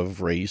account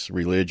of race,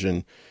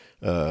 religion,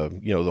 the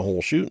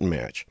whole shooting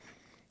match.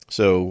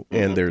 So,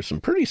 and there's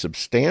some pretty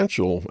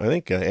substantial, I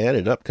think I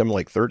added up, coming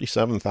like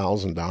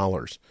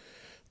 $37,000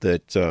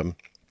 that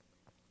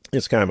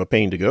it's kind of a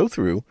pain to go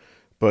through.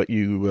 But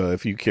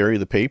if you carry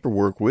the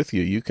paperwork with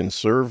you, you can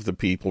serve the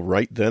people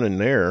right then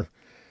and there.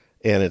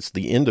 And it's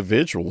the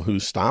individual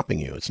who's stopping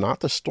you. It's not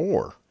the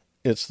store.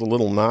 It's the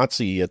little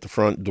Nazi at the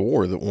front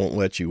door that won't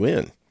let you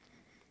in.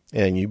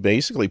 And you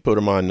basically put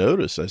them on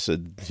notice. I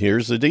said,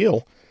 here's the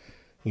deal.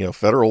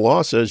 Federal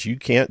law says you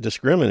can't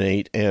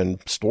discriminate, and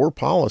store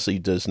policy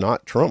does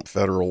not trump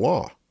federal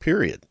law,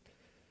 period.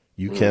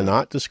 You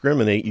cannot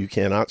discriminate. You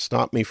cannot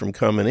stop me from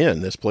coming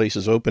in. This place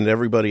is open to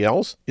everybody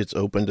else. It's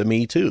open to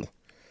me too.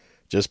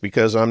 Just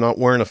because I'm not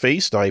wearing a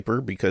face diaper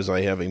because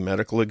I have a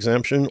medical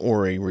exemption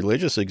or a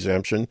religious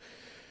exemption,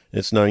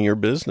 it's none of your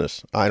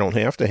business. I don't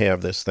have to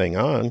have this thing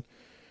on.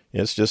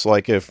 It's just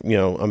like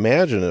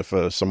imagine if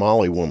a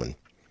Somali woman,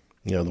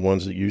 the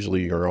ones that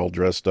usually are all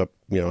dressed up,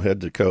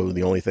 head to toe,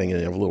 the only thing,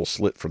 they have a little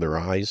slit for their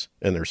eyes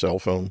and their cell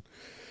phone,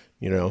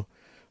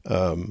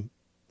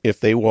 if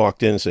they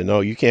walked in and said, no,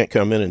 you can't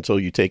come in until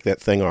you take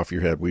that thing off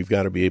your head. We've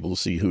got to be able to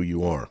see who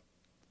you are.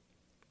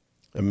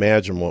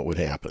 Imagine what would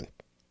happen.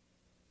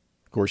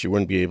 Of course, you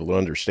wouldn't be able to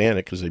understand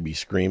it because they'd be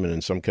screaming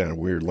in some kind of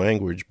weird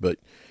language, but,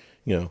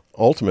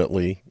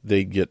 ultimately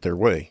they'd get their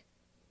way.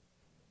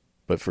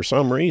 But for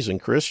some reason,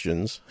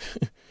 Christians,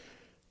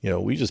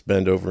 we just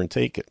bend over and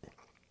take it.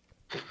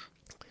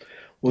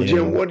 Well,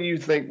 Jim, what do you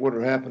think would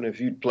have happened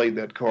if you'd played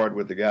that card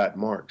with the guy at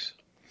Mark's?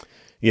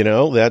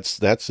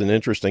 That's an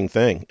interesting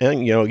thing.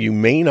 And,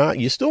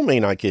 you still may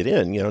not get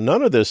in.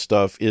 None of this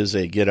stuff is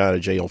a get out of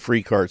jail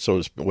free card.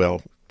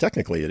 Well,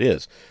 technically it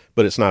is,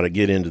 but it's not a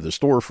get into the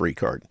store free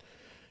card.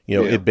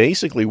 It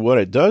basically, what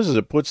it does is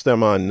it puts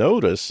them on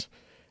notice,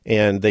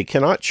 and they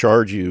cannot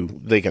charge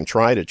you. They can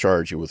try to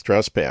charge you with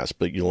trespass,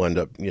 but you'll end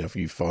up,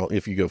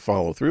 if you go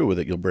follow through with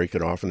it, you'll break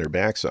it off in their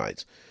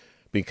backsides,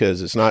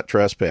 because it's not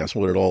trespass.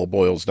 What it all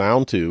boils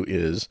down to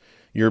is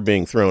you're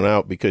being thrown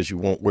out because you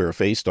won't wear a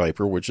face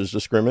diaper, which is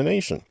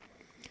discrimination.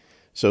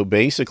 So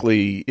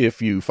basically,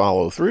 if you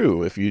follow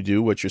through, if you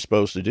do what you're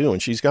supposed to do,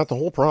 and she's got the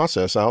whole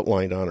process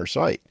outlined on her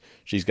site.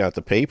 She's got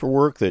the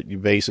paperwork that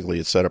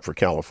it's set up for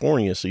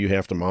California, so you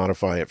have to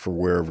modify it for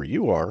wherever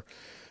you are.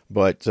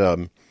 But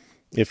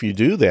if you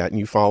do that and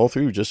you follow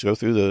through, just go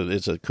through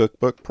it's a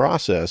cookbook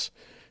process.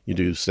 You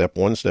do step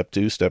 1, step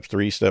 2, step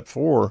 3, step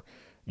 4.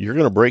 You're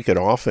going to break it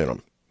off in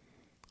them.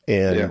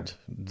 And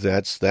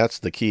that's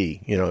the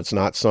key. It's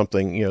not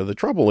something, the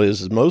trouble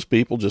is most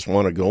people just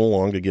want to go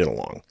along to get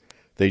along.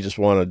 They just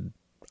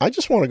I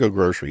just want to go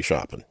grocery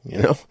shopping,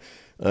 and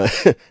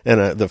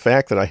the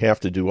fact that I have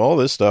to do all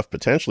this stuff,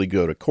 potentially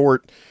go to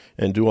court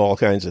and do all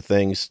kinds of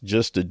things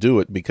just to do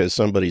it because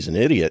somebody's an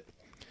idiot,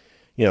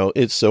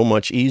 it's so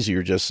much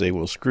easier just say,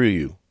 well, screw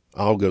you.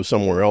 I'll go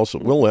somewhere else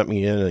that will let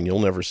me in and you'll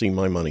never see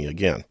my money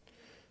again.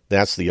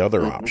 That's the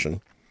other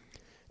option.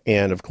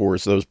 And of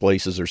course, those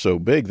places are so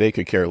big, they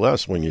could care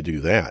less when you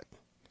do that.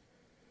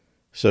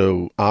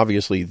 So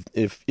obviously,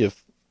 if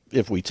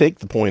we take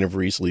the point of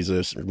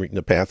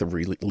the path of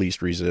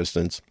least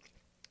resistance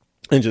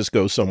and just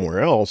go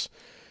somewhere else,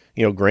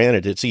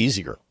 granted it's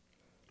easier,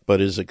 but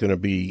is it going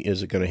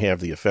to have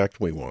the effect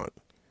we want?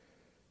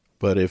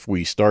 But if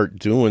we start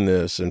doing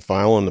this and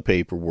filing the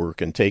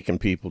paperwork and taking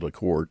people to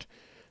court,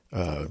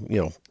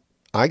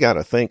 I got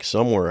to think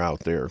somewhere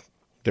out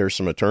there's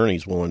some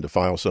attorneys willing to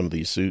file some of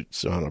these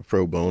suits on a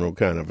pro bono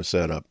kind of a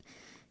setup,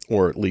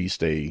 or at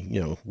least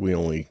we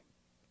only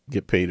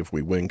get paid if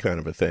we win kind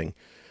of a thing.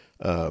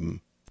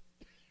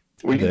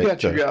 Well, you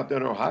got your guy out there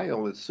in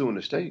Ohio that's suing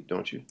the state,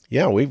 don't you?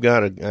 Yeah, we've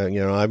got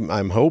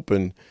I'm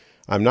hoping.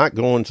 I'm not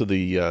going to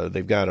the.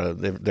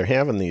 They're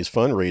having these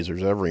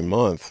fundraisers every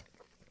month,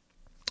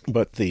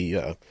 but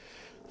the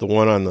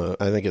one on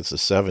I think it's the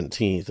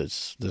 17th.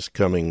 It's this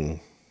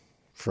coming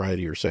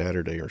Friday or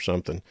Saturday or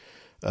something.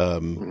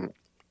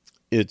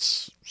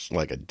 It's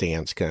like a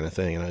dance kind of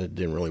thing, and I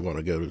didn't really want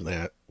to go to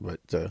that,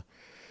 but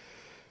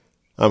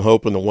I'm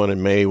hoping the one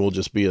in May will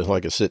just be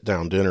like a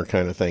sit-down dinner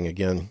kind of thing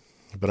again.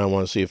 But I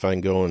want to see if I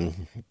can go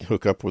and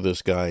hook up with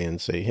this guy and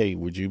say, hey,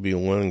 would you be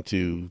willing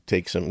to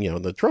take some,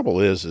 the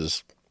trouble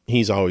is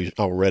he's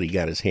already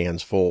got his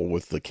hands full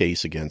with the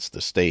case against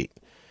the state.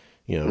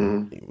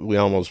 We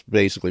almost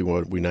basically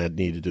what we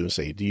need to do is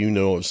say, do you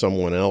know of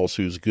someone else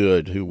who's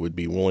good who would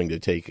be willing to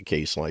take a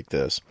case like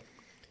this?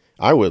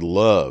 I would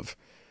love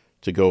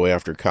to go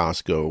after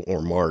Costco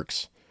or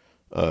Mark's,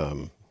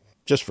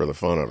 just for the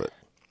fun of it.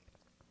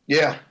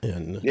 Yeah.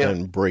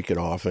 And break it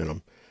off in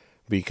them.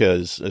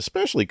 Because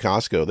especially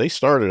Costco, they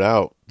started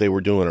out, they were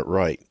doing it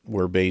right,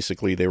 where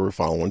basically they were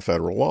following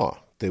federal law.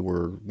 They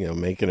were,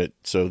 making it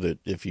so that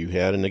if you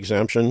had an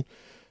exemption,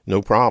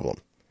 no problem.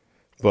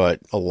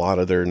 But a lot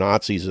of their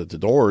Nazis at the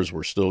doors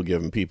were still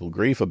giving people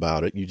grief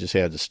about it. You just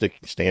had to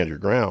stand your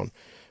ground.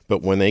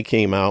 But when they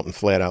came out and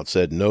flat out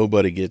said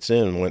nobody gets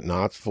in and went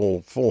not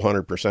full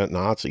 100%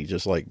 Nazi,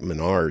 just like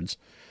Menards,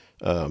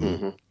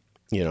 those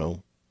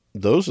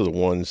are the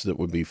ones that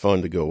would be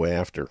fun to go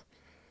after.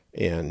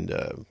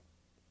 And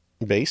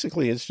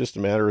basically, it's just a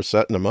matter of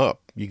setting them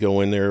up. You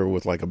go in there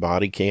with like a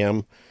body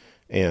cam,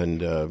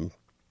 and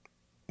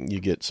you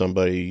get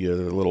somebody,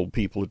 little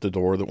people at the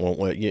door that won't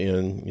let you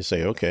in. You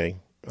say, okay,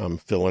 I'm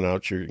filling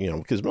out your,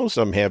 because most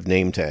of them have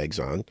name tags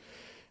on.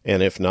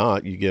 And if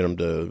not, you get them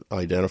to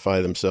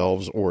identify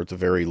themselves, or at the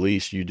very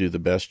least, you do the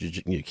best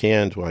you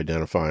can to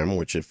identify them,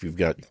 which if you've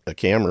got a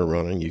camera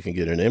running, you can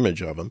get an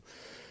image of them.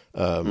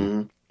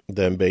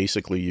 Then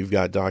basically you've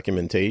got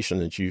documentation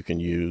that you can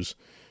use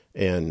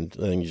and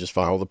then you just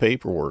file the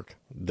paperwork.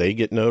 They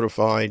get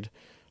notified.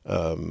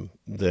 Then,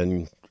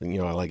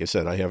 like I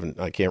said,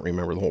 I can't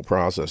remember the whole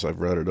process. I've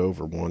read it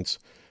over once,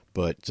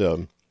 but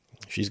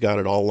she's got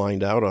it all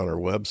lined out on her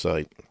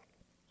website.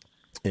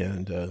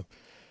 And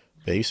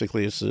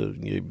basically, it's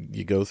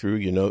you go through,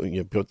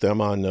 you put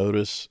them on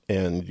notice,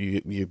 and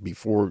you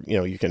before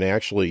you can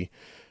actually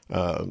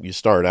you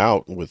start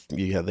out with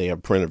they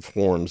have printed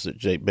forms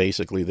that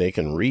basically they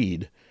can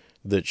read,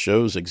 that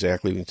shows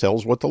exactly,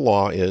 tells what the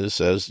law is,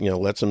 says,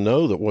 lets them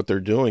know that what they're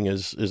doing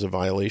is a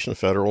violation of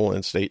federal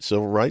and state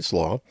civil rights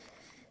law.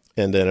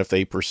 And then if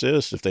they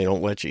persist, if they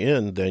don't let you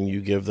in, then you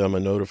give them a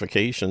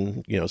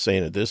notification,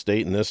 saying at this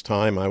date and this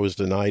time I was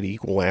denied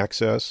equal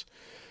access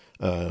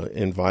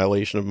in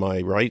violation of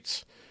my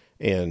rights.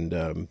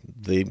 And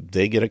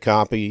they get a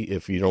copy.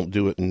 If you don't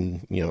do it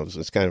in,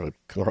 it's kind of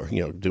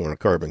doing a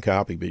carbon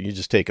copy, but you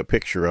just take a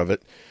picture of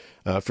it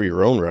for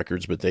your own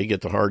records, but they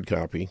get the hard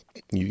copy.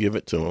 You give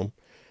it to them.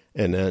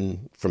 And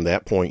then from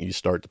that point, you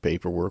start the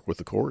paperwork with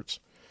the courts.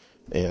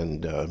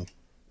 And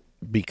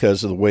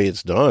because of the way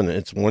it's done,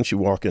 it's once you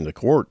walk into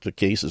court, the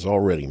case is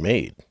already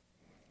made.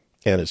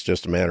 And it's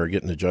just a matter of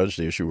getting the judge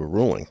to issue a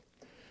ruling.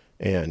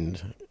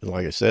 And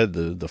like I said,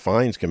 the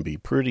fines can be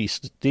pretty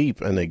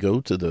steep, and they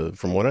go to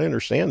from what I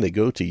understand, they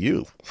go to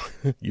you.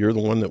 You're the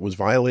one that was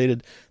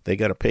violated. They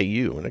got to pay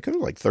you. And it could be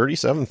like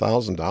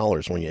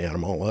 $37,000 when you add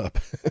them all up.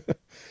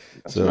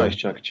 That's a nice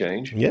chunk of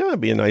change. Yeah, it'd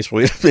be a nice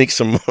way to make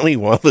some money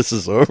while this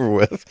is over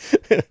with.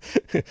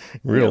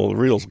 real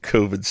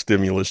COVID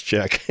stimulus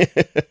check.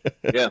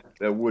 Yeah,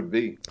 that would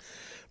be.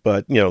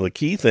 But, the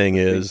key thing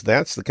is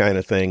that's the kind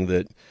of thing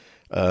that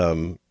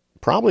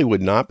probably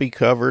would not be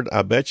covered.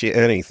 I bet you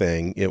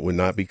anything it would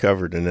not be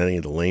covered in any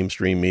of the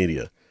lamestream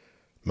media.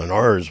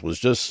 Menards was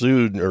just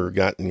sued or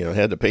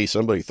had to pay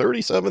somebody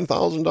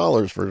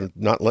 $37,000 for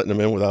not letting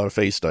them in without a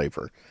face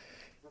diaper.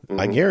 Mm-hmm.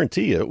 I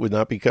guarantee you it would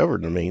not be covered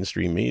in the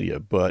mainstream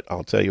media. But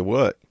I'll tell you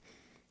what,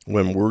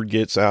 when word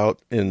gets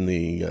out in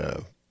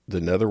the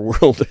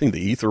netherworld, in the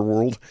ether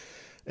world,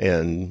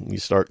 and you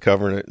start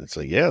covering it and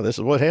say, yeah, this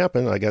is what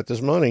happened. I got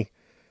this money.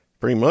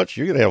 Pretty much,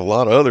 you're going to have a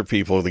lot of other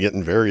people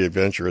getting very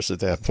adventurous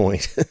at that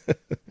point.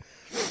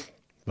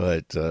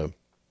 But I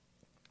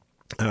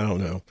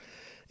don't know.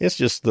 It's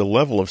just the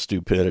level of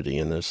stupidity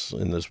in this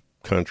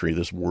country,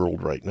 this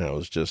world right now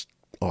is just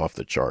off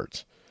the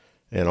charts.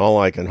 And all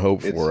I can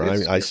hope for,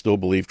 I still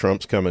believe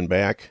Trump's coming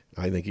back.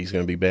 I think he's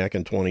going to be back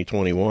in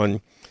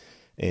 2021.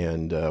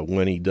 And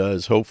when he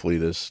does, hopefully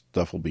this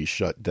stuff will be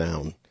shut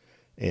down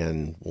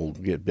and we'll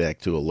get back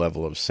to a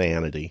level of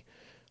sanity.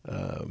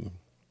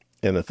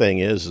 And the thing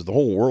is the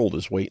whole world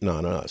is waiting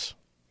on us.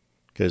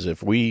 Because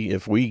if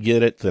we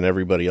get it, then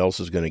everybody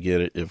else is going to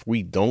get it. If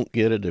we don't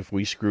get it, if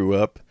we screw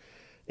up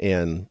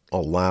and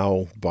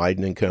allow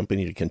Biden and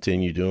company to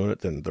continue doing it,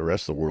 then the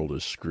rest of the world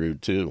is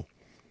screwed too.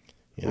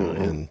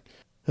 Mm-hmm. And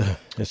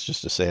it's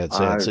just a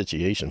sad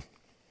situation.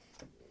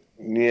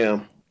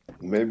 Yeah.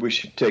 Maybe we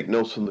should take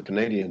notes from the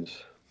Canadians.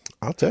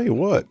 I'll tell you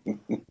what.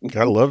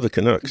 Gotta love the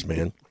Canucks,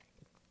 man.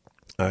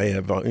 I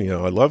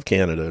love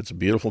Canada. It's a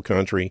beautiful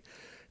country.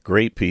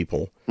 Great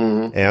people,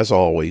 as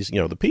always.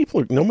 The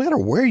people, no matter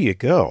where you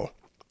go,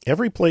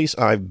 every place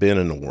I've been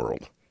in the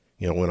world,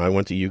 when I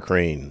went to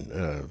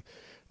Ukraine,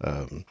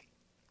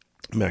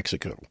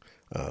 Mexico,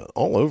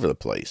 all over the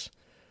place,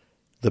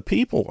 the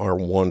people are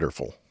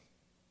wonderful.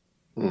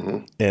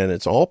 Mm-hmm. And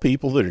it's all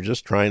people that are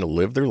just trying to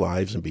live their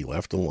lives and be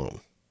left alone.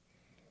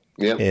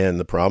 Yep. And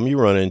the problem you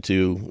run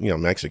into,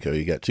 Mexico,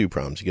 you got two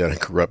problems. You got a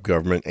corrupt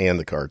government and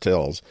the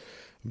cartels,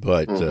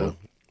 but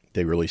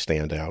they really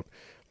stand out.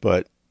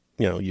 But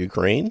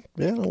Ukraine,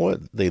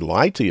 what? They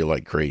lied to you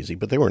like crazy,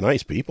 but they were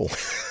nice people.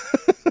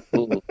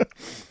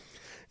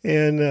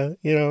 And,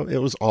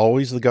 it was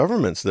always the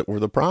governments that were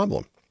the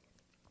problem.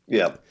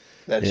 Yeah,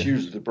 that's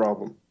usually the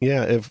problem.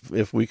 Yeah,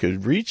 if we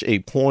could reach a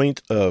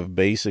point of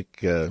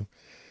basic,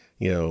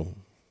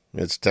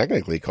 it's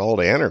technically called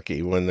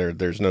anarchy when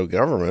there's no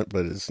government,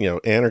 but it's,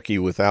 anarchy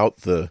without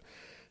the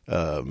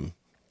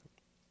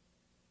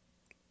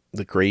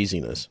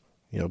craziness.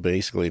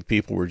 Basically, if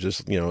people were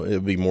just, it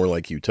would be more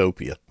like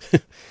utopia,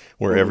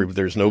 where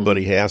there's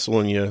nobody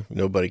hassling you,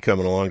 nobody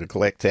coming along to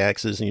collect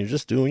taxes, and you're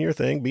just doing your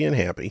thing, being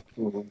happy.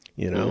 Boy,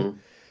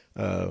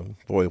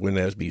 wouldn't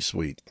that be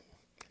sweet?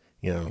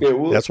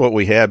 That's what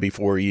we had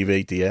before Eve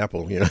ate the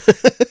apple,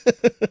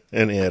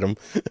 and Adam.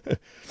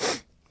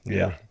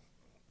 Yeah,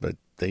 but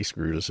they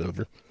screwed us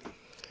over.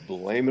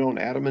 Blame it on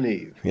Adam and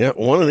Eve. Yeah,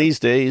 one of these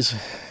days,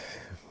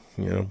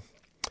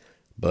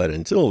 But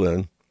until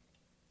then,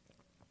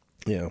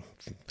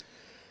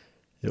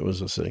 it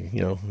was a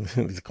thing,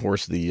 of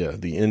course, the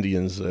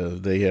Indians,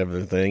 they have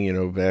their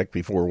thing, back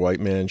before white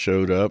man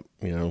showed up,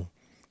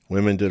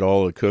 women did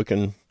all the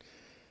cooking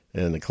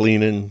and the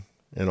cleaning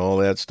and all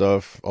that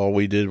stuff. All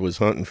we did was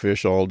hunt and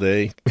fish all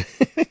day.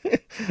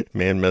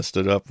 Man messed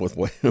it up with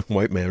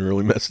white man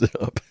really messed it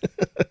up.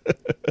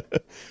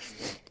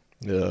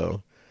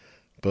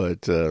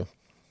 But it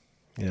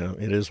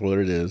is what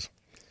it is.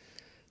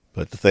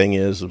 But the thing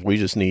is we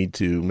just need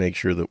to make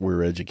sure that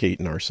we're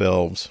educating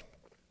ourselves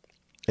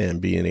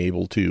and being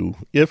able to,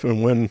 if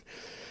and when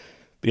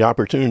the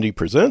opportunity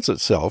presents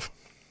itself,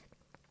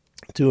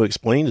 to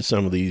explain to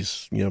some of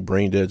these,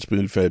 brain dead,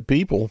 spoon fed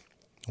people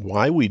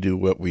why we do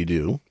what we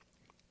do.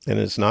 And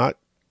it's not,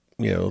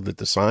 that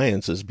the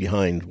science is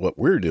behind what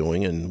we're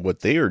doing, and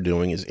what they are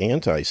doing is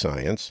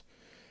anti-science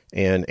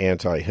and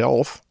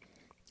anti-health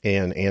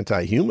and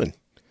anti-human.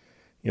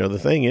 The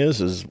thing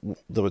is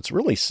what's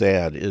really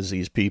sad is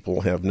these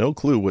people have no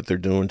clue what they're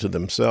doing to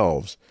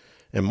themselves.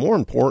 And more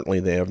importantly,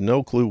 they have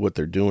no clue what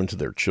they're doing to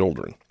their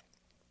children.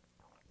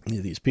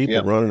 These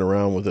people running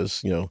around with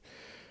us,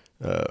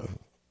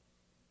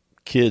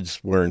 kids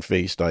wearing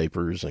face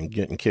diapers and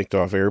getting kicked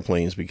off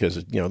airplanes because,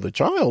 the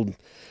child,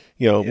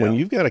 when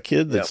you've got a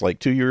kid that's like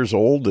 2 years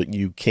old that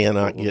you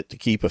cannot get to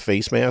keep a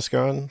face mask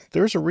on,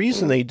 there's a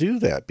reason they do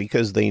that,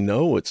 because they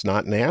know it's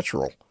not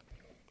natural.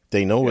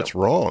 They know it's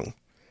wrong,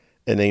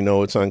 and they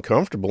know it's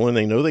uncomfortable, and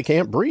they know they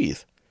can't breathe.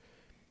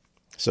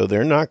 So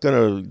they're not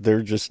going to,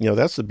 they're just,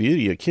 that's the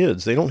beauty of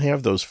kids. They don't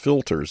have those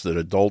filters that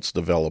adults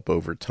develop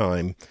over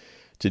time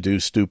to do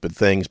stupid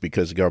things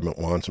because the government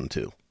wants them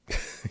to.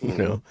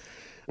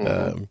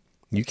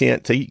 You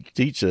can't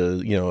teach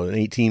an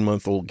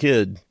 18-month-old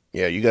kid,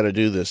 you got to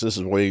do this. This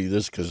is the way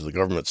this, because the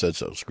government said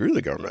so. Screw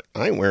the government.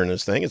 I ain't wearing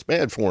this thing. It's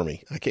bad for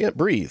me. I can't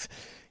breathe,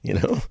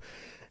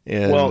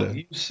 And,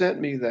 you sent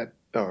me that,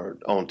 or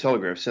on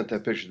Telegraph, sent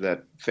that picture of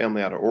that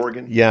family out of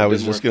Oregon. Yeah, I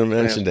was just going to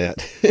mention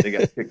that. They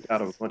got kicked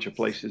out of a bunch of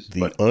places.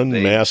 The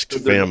unmasked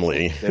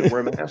family. They didn't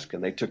wear masks,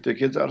 and they took their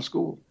kids out of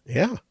school.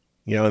 Yeah.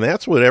 And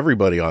that's what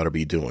everybody ought to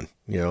be doing.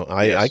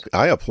 I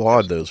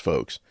applaud those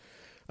folks.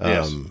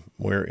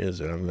 Where is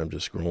it? I'm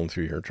just scrolling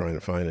through here trying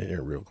to find it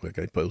here real quick.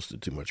 I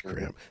posted too much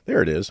crap.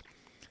 There it is.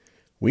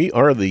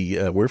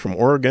 We're from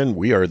Oregon.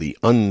 We are the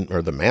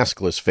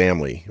maskless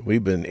family.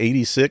 We've been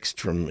 86ed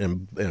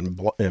from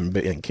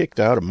and kicked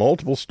out of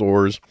multiple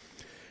stores.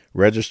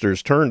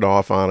 Registers turned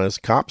off on us.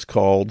 Cops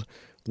called.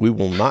 We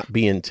will not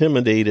be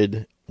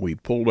intimidated. We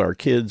pulled our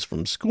kids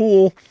from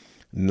school.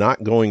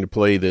 Not going to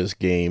play this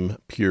game.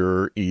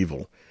 Pure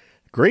evil.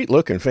 Great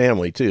looking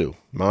family too.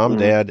 Mom,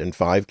 dad, and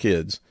 5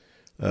 kids.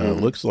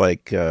 Looks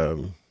like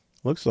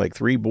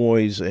 3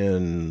 boys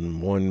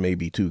and 1,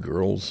 maybe 2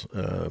 girls.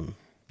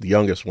 The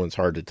youngest one's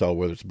hard to tell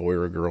whether it's a boy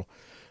or a girl,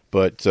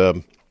 but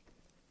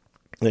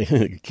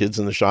kids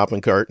in the shopping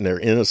cart, and they're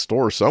in a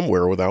store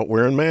somewhere without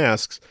wearing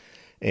masks.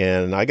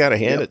 And I got to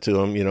hand it to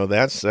them.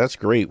 That's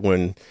great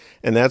and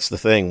that's the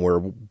thing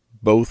where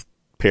both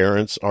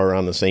parents are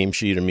on the same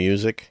sheet of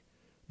music.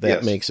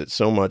 That makes it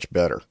so much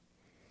better.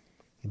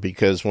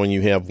 Because when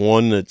you have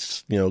one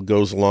that's,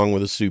 goes along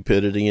with the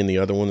stupidity and the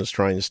other one that's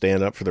trying to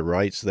stand up for the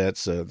rights,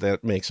 that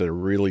makes it a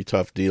really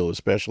tough deal,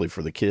 especially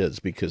for the kids,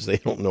 because they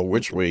don't know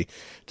which way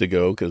to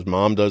go, because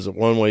mom does it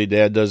one way,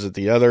 dad does it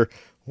the other.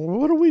 Well,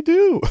 what do we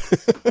do?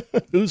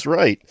 Who's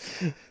right?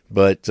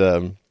 But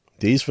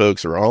these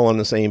folks are all on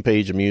the same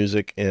page of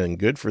music, and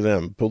good for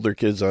them. Pulled their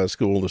kids out of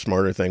school. The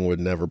smarter thing would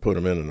never put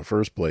them in the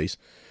first place.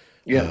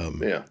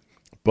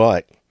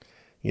 But,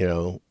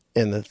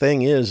 and the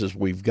thing is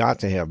we've got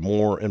to have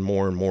more and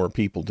more and more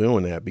people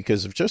doing that,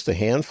 because if just a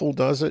handful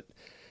does it,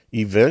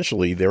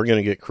 eventually they're going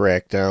to get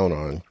cracked down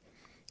on.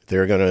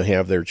 They're going to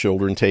have their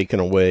children taken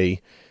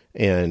away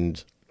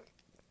and,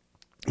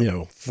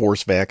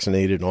 force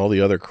vaccinated and all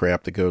the other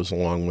crap that goes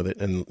along with it.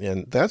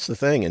 And that's the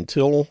thing,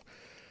 until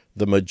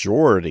the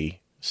majority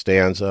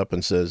stands up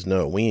and says,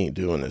 no, we ain't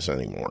doing this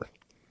anymore.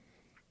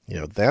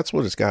 That's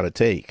what it's got to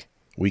take.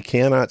 We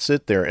cannot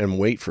sit there and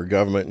wait for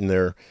government and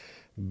their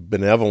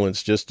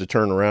benevolence just to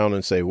turn around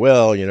and say,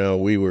 well,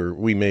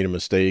 we made a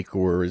mistake,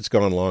 or it's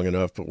gone long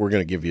enough, but we're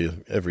going to give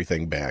you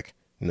everything back.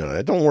 No,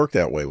 it don't work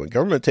that way. When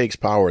government takes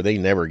power, they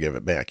never give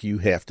it back. You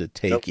have to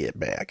take it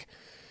back.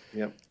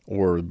 Yep.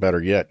 Or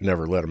better yet,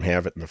 never let them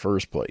have it in the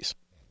first place.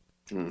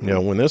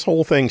 When this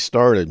whole thing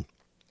started,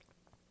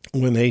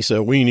 when they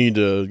said we need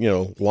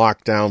to,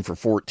 lock down for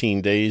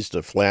 14 days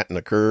to flatten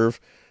the curve,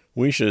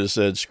 we should have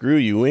said, screw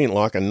you, we ain't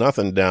locking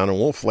nothing down, and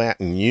we'll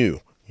flatten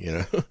you,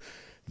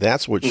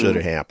 That's what should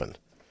have happened.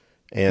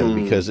 And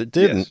because it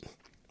didn't,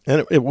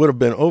 and it would have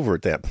been over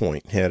at that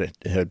point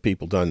had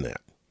people done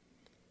that.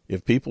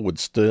 If people would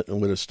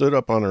have stood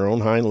up on their own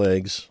hind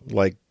legs,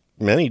 like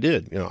many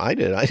did. I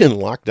did. I didn't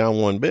lock down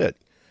one bit.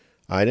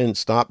 I didn't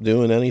stop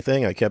doing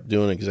anything. I kept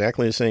doing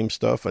exactly the same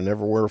stuff. I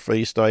never wear a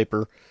face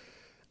diaper.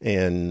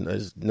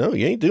 And no,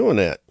 you ain't doing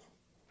that.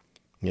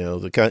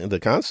 The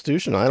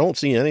Constitution, I don't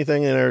see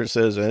anything in there that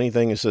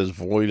says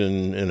void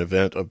in an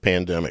event of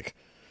pandemic.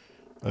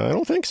 I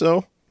don't think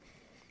so.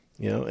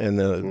 And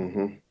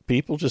the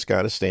people just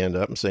got to stand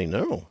up and say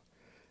no.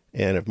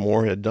 And if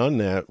more had done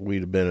that,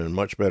 we'd have been in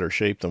much better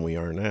shape than we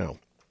are now.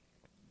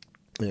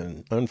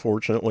 And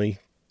unfortunately,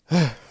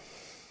 that's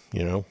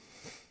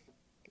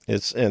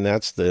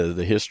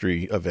the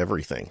history of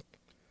everything.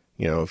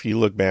 If you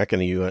look back in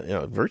the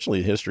U.S.,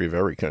 virtually the history of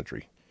every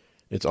country,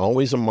 it's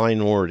always a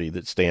minority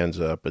that stands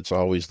up. It's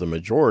always the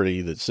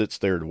majority that sits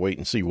there to wait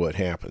and see what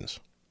happens,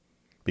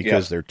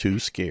 because they're too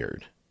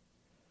scared.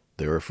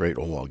 They're afraid,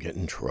 I'll get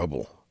in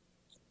trouble.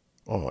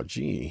 Oh,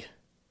 gee.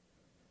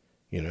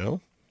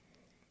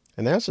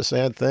 And that's a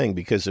sad thing,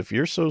 because if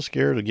you're so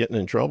scared of getting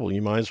in trouble,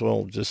 you might as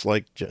well, just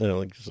like,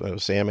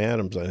 Sam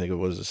Adams, I think it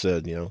was,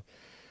 said,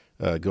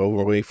 go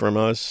away from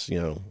us,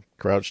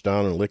 crouch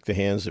down and lick the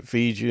hands that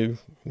feed you.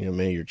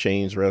 May your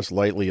chains rest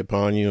lightly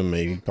upon you, and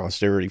may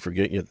posterity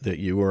forget that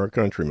you are a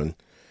countryman,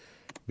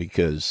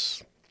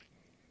 because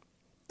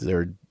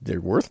they're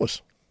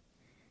worthless.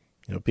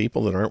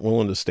 People that aren't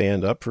willing to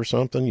stand up for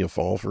something, you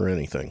fall for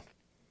anything.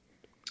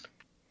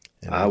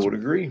 And I would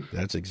agree.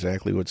 That's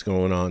exactly what's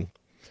going on.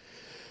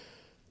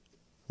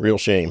 Real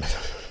shame.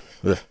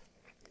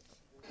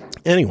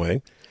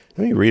 Anyway,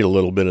 let me read a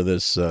little bit of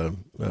this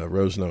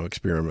Rosenau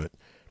experiment.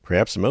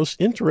 Perhaps the most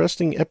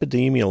interesting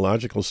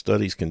epidemiological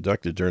studies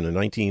conducted during the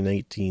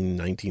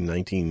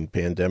 1918-1919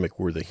 pandemic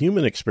were the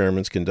human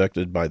experiments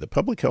conducted by the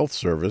Public Health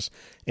Service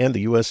and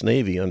the U.S.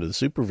 Navy under the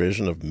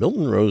supervision of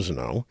Milton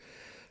Rosenau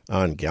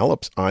on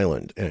Gallops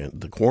Island and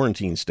the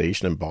quarantine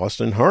station in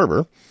Boston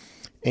Harbor,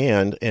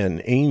 and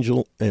on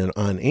Angel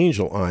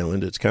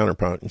Island, its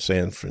counterpart in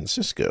San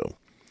Francisco.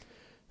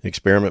 The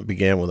experiment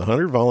began with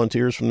 100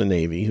 volunteers from the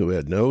Navy who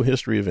had no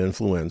history of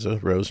influenza.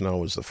 Rosenau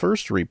was the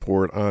first to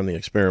report on the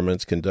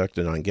experiments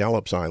conducted on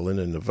Gallops Island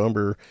in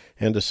November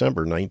and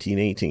December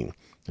 1918.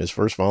 His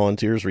first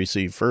volunteers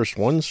received first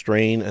one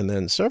strain and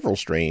then several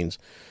strains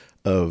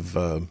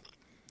of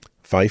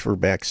Pfeiffer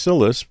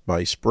bacillus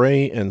by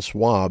spray and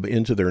swab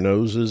into their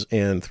noses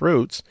and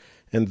throats,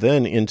 and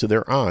then into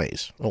their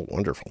eyes. Oh,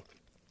 wonderful.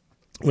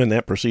 When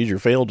that procedure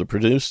failed to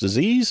produce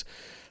disease,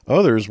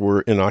 others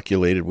were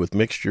inoculated with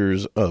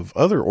mixtures of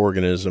other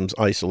organisms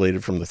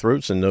isolated from the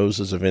throats and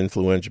noses of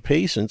influenza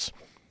patients.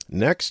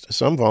 Next,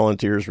 some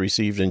volunteers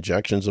received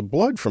injections of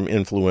blood from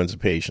influenza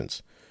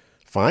patients.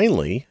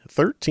 Finally,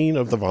 13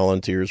 of the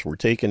volunteers were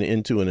taken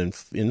into an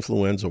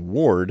influenza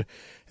ward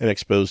and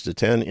exposed to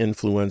 10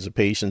 influenza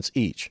patients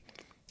each.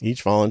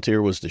 Each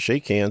volunteer was to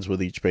shake hands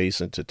with each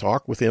patient, to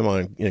talk with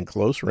him in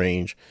close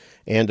range,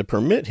 and to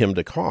permit him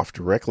to cough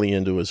directly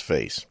into his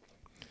face.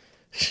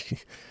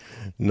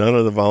 None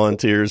of the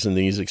volunteers in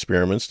these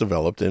experiments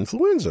developed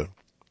influenza.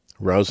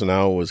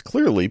 Rosenau was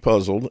clearly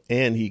puzzled,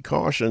 and he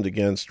cautioned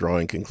against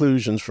drawing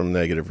conclusions from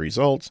negative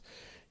results.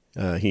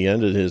 He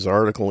ended his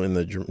article in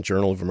the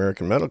Journal of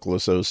American Medical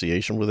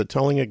Association with a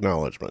telling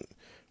acknowledgement.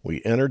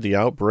 We entered the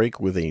outbreak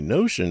with a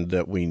notion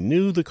that we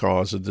knew the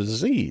cause of the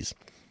disease,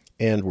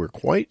 and we're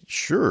quite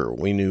sure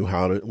we knew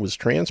how it was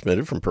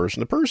transmitted from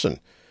person to person.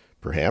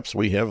 Perhaps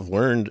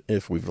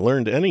if we've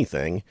learned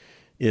anything,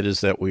 it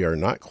is that we are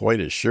not quite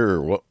as sure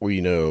what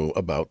we know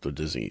about the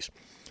disease.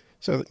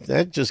 So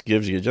that just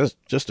gives you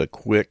just a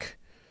quick,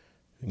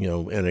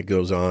 and it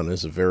goes on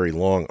as a very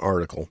long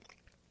article.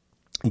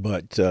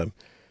 But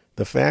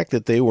the fact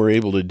that they were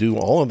able to do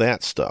all of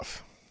that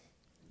stuff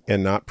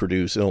and not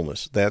produce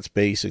illness, that's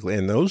basically,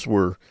 and those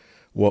were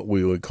what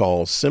we would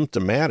call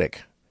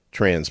symptomatic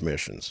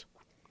transmissions.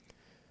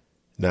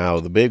 Now,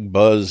 the big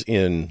buzz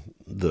in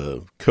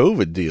the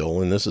COVID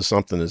deal, and this is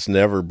something that's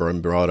never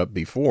been brought up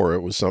before,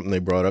 it was something they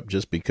brought up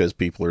just because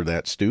people are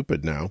that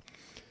stupid now,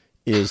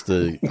 is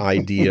the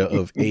idea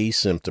of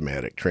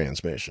asymptomatic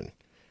transmission.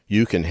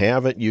 You can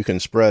have it, you can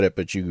spread it,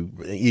 but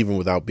even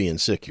without being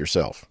sick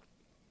yourself,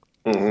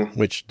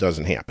 which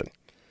doesn't happen.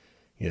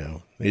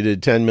 They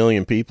did 10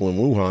 million people in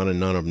Wuhan and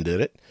none of them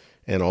did it.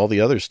 And all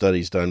the other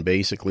studies done,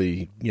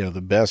 basically,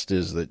 the best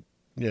is that,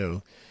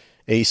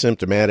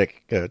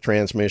 asymptomatic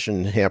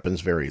transmission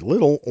happens very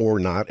little or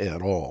not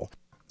at all.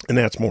 And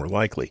that's more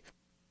likely.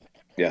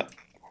 Yeah.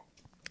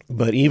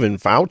 But even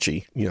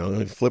Fauci,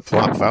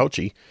 flip-flop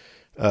Fauci,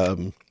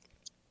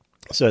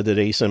 said that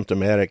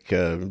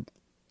asymptomatic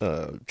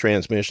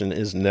transmission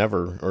is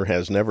never or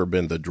has never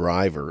been the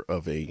driver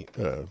of a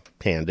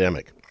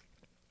pandemic,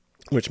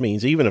 which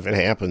means even if it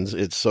happens,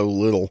 it's so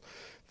little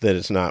that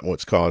it's not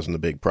what's causing the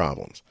big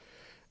problems.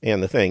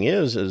 And the thing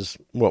is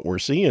what we're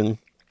seeing,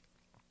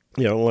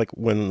 like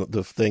when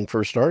the thing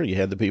first started, you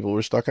had the people who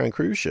were stuck on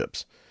cruise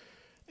ships,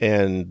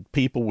 and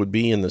people would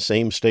be in the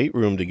same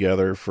stateroom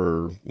together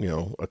for,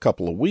 a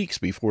couple of weeks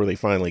before they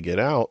finally get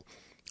out.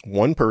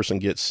 One person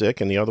gets sick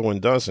and the other one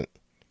doesn't.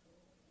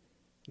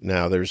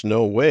 Now, there's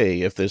no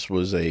way, if this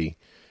was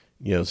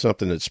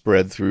something that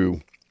spread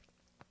through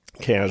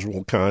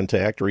casual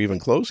contact or even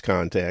close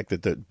contact,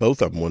 that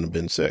both of them wouldn't have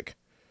been sick.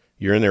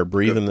 You're in there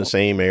breathing the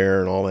same air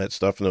and all that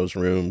stuff in those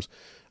rooms.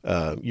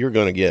 You're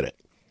going to get it.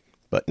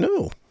 But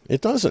no,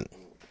 it doesn't.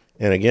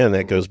 And again,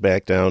 that goes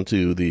back down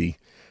to the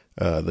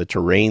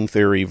terrain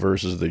theory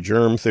versus the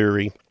germ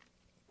theory.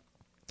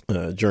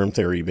 Germ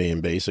theory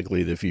being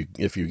basically that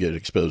if you get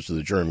exposed to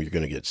the germ, you're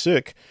going to get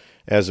sick,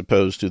 as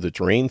opposed to the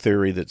terrain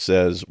theory that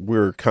says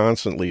we're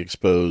constantly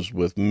exposed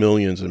with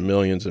millions and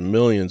millions and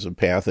millions of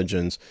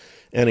pathogens,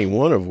 any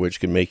one of which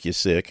can make you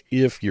sick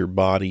if your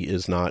body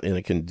is not in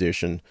a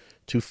condition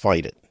to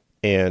fight it.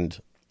 And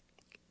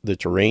the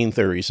terrain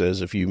theory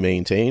says if you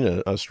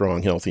maintain a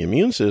strong, healthy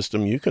immune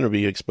system, you're going to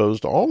be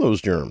exposed to all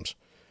those germs,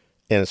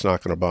 and it's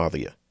not going to bother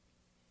you,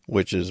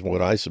 which is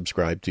what I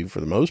subscribe to for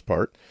the most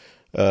part.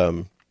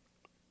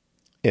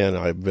 And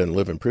I've been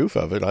living proof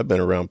of it. I've been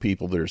around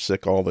people that are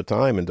sick all the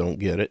time and don't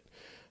get it.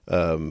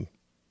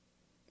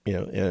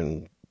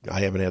 and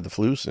I haven't had the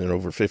flu in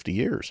over 50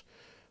 years.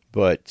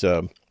 But,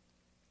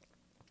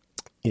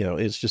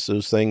 it's just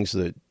those things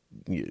that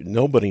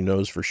nobody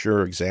knows for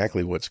sure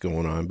exactly what's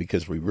going on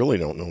because we really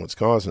don't know what's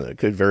causing it. It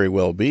could very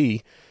well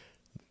be,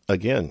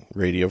 again,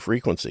 radio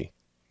frequency.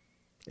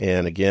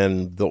 And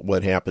again,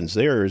 what happens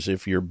there is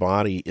if your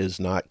body is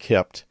not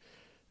kept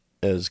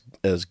as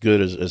good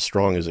as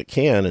strong as it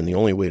can, and the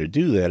only way to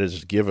do that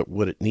is to give it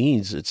what it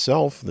needs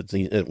itself that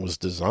it was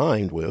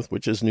designed with,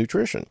 which is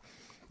nutrition.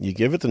 You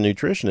give it the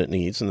nutrition it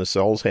needs, and the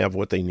cells have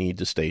what they need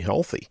to stay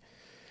healthy.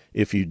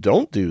 If you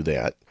don't do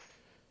that,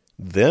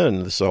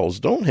 then the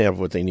cells don't have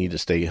what they need to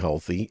stay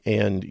healthy,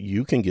 and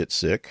you can get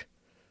sick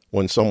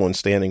when someone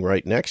standing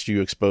right next to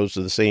you exposed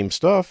to the same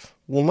stuff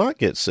will not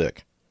get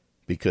sick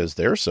because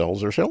their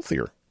cells are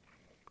healthier.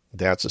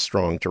 That's a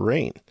strong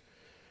terrain.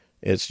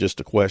 It's just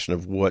a question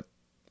of what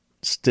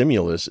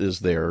stimulus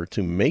is there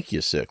to make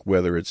you sick,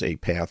 whether it's a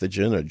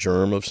pathogen, a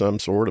germ of some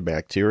sort, a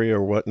bacteria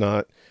or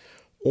whatnot,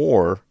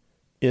 or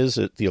is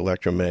it the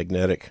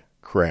electromagnetic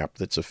crap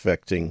that's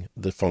affecting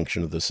the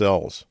function of the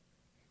cells?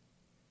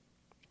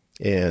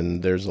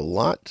 And there's a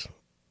lot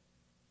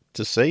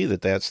to say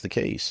that that's the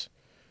case.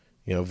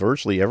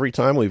 Virtually every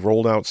time we've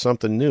rolled out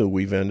something new,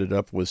 we've ended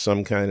up with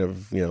some kind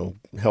of,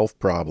 health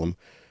problem.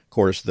 Of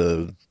course,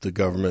 the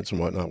governments and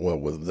whatnot, well,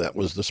 that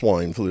was the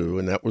swine flu,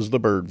 and that was the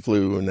bird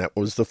flu, and that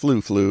was the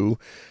flu, who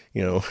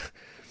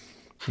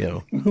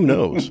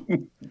knows?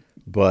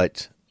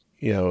 But,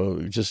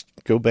 just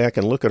go back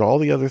and look at all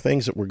the other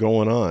things that were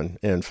going on,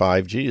 and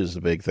 5G is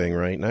the big thing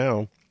right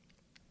now.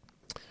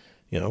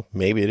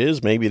 Maybe it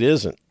is, maybe it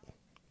isn't.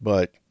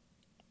 But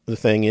the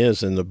thing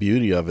is, and the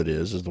beauty of it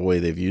is the way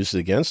they've used it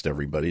against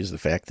everybody is the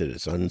fact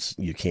that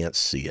you can't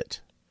see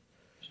it.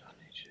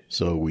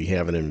 So we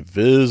have an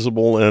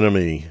invisible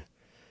enemy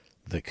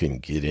that can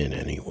get in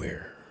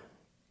anywhere.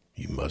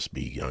 You must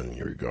be on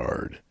your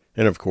guard.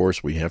 And of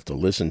course, we have to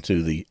listen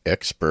to the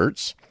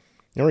experts.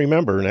 Now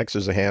remember, an X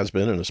is a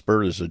has-been and a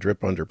spurt is a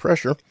drip under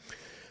pressure.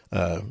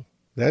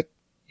 That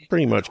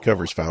pretty much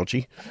covers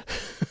Fauci,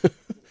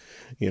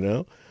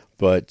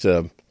 But,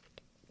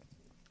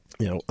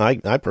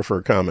 I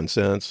prefer common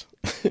sense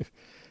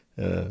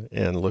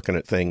and looking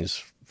at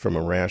things from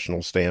a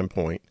rational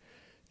standpoint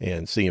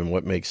and seeing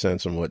what makes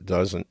sense and what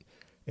doesn't.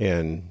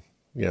 And,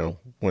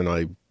 when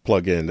I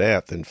plug in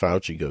that, then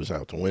Fauci goes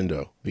out the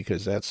window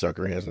because that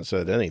sucker hasn't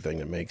said anything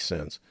that makes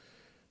sense.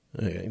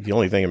 The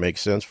only thing that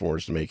makes sense for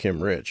is to make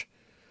him rich.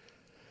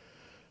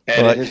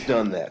 And it has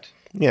done that.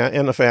 Yeah,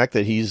 and the fact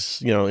that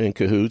he's, in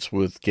cahoots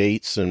with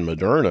Gates and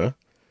Moderna,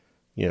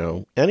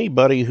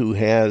 anybody who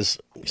has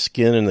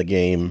skin in the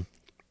game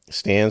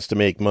stands to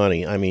make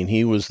money. I mean,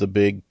 he was the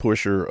big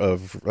pusher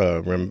of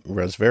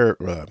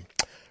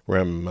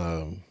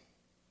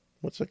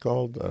what's it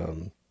called?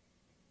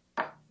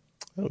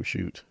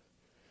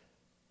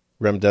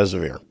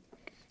 Remdesivir.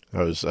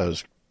 I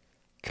was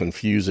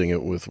confusing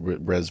it with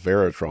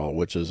resveratrol,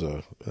 which is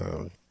a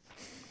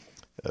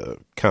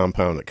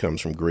compound that comes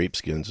from grape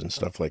skins and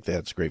stuff like that.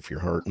 It's great for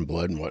your heart and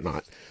blood and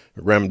whatnot.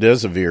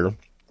 Remdesivir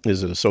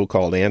is a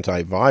so-called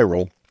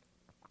antiviral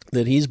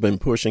that he's been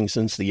pushing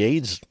since the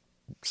AIDS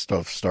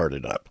stuff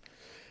started up.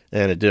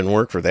 And it didn't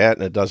work for that,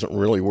 and it doesn't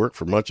really work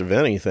for much of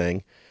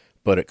anything,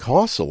 but it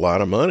costs a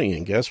lot of money,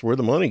 and guess where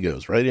the money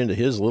goes? Right into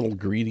his little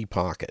greedy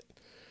pocket.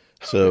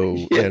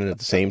 So, and at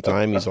the same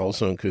time, he's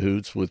also in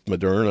cahoots with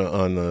Moderna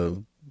on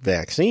the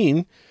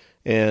vaccine,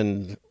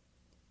 and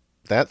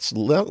that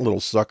little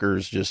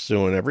sucker's just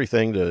doing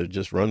everything to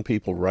just run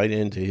people right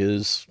into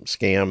his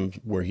scam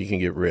where he can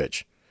get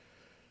rich.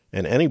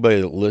 And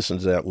anybody that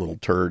listens to that little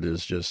turd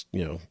is just,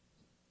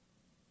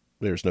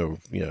 there's no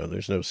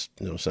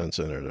sense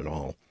in it at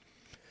all.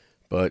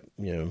 But,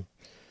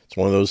 it's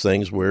one of those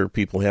things where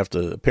people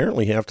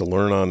apparently have to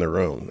learn on their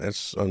own.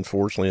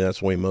 Unfortunately, that's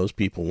the way most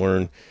people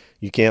learn.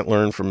 You can't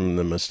learn from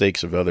the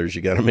mistakes of others.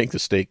 You got to make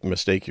the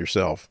mistake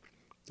yourself.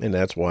 And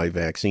that's why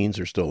vaccines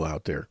are still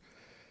out there.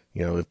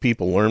 If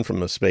people learn from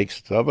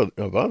mistakes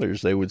of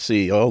others, they would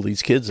see,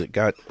 these kids that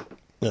got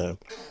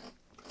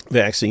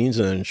vaccines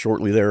and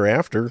shortly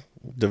thereafter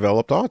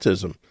developed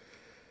autism.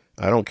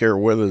 I don't care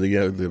whether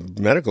the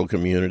medical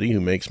community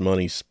who makes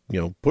money,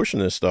 pushing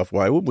this stuff,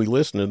 why would we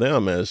listen to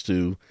them as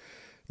to,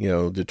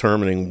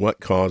 determining what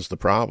caused the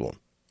problem?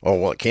 Oh,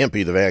 well, it can't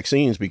be the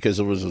vaccines because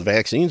if it was the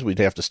vaccines, we'd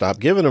have to stop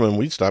giving them and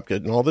we'd stop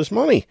getting all this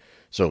money.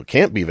 So it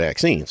can't be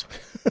vaccines.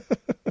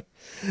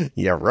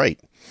 Yeah, right.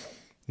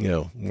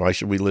 Why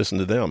should we listen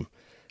to them?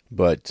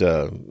 But,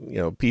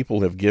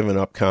 people have given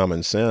up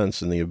common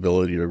sense and the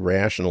ability to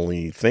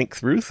rationally think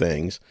through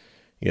things,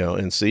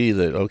 and see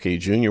that, okay,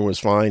 Junior was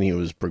fine. He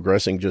was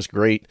progressing just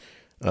great.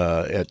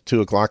 At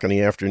 2:00 in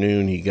the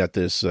afternoon, he got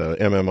this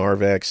MMR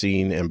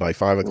vaccine, and by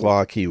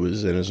 5:00, he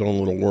was in his own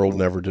little world,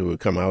 never to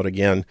come out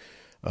again.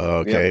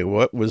 Okay, yep.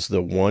 What was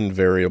the one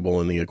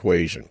variable in the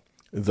equation?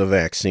 The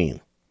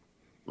vaccine.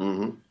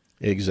 Mm-hmm.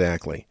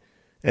 Exactly.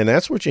 And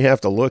that's what you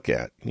have to look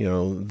at.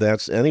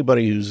 That's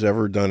anybody who's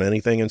ever done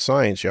anything in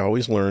science. You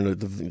always learn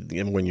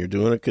that when you're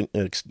doing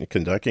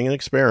conducting an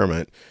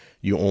experiment,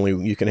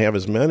 you can have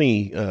as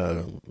many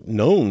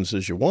knowns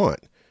as you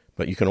want,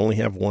 but you can only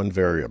have one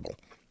variable.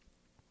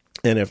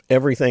 And if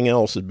everything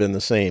else had been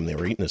the same, they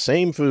were eating the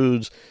same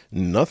foods,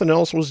 nothing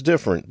else was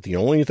different. The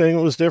only thing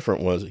that was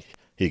different was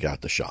he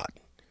got the shot.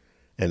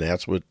 And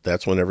that's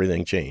when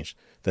everything changed.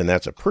 Then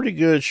that's a pretty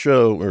good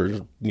show,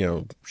 or,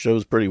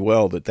 shows pretty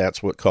well that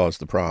that's what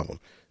caused the problem.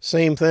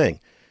 Same thing,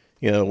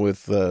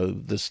 with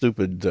the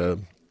stupid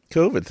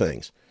COVID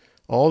things.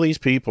 All these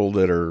people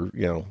that are,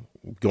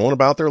 going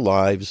about their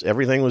lives,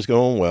 everything was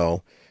going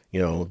well.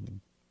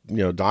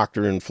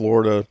 Doctor in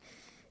Florida,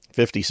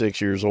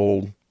 56 years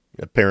old,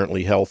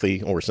 apparently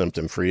healthy or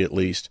symptom-free at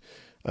least.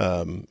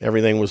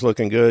 Everything was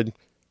looking good.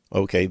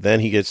 Okay, then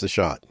he gets the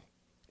shot.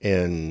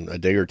 And a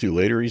day or two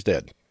later, he's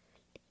dead.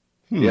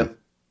 Yep.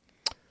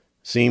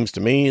 Seems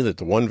to me that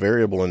the one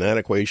variable in that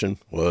equation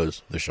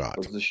was the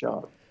shot.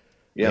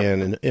 Yeah.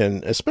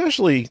 And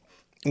especially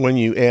when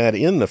you add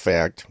in the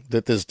fact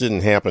that this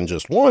didn't happen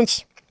just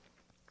once,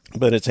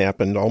 but it's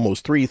happened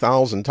almost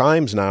 3,000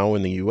 times now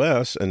in the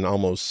U.S. and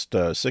almost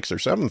 6,000 or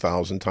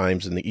 7,000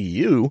 times in the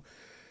EU,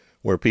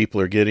 where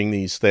people are getting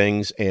these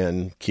things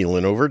and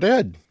keeling over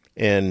dead.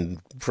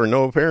 And for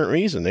no apparent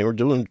reason.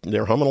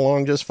 They're humming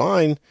along just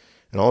fine.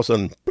 And all of a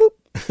sudden,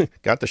 bloop,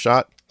 got the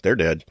shot, they're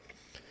dead.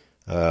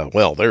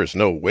 Well, there's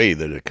no way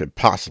that it could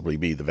possibly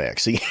be the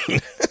vaccine,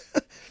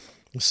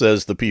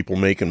 says the people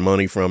making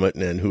money from it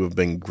and who have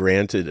been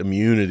granted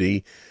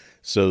immunity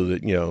so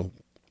that,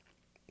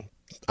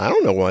 I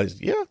don't know why.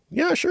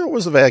 Yeah, sure it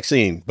was the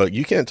vaccine, but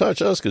you can't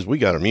touch us because we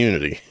got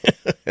immunity.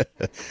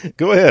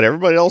 Go ahead,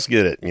 everybody else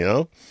get it,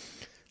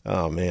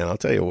 Oh, man, I'll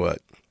tell you what.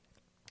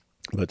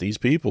 But these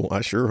people,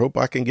 I sure hope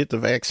I can get the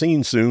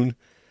vaccine soon.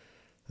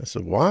 I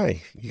said,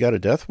 why? You got a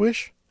death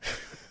wish?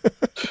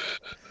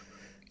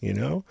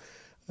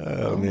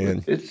 Oh,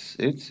 man.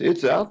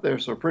 It's out there,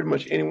 so pretty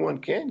much anyone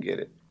can get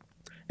it.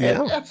 And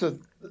yeah. That's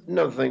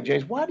another thing,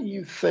 James. Why do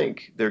you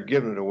think they're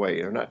giving it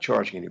away? They're not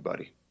charging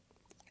anybody.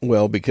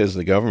 Well, because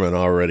the government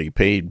already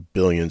paid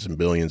billions and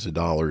billions of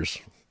dollars.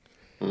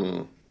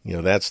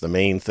 That's the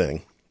main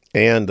thing.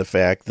 And the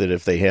fact that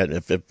if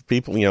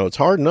people, it's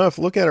hard enough.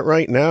 Look at it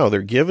right now.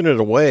 They're giving it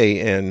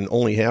away and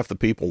only half the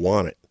people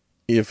want it.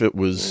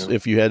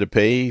 If you had to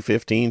pay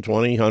 $15,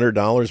 $20,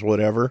 $100,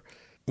 whatever,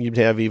 you'd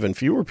have even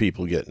fewer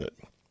people getting it.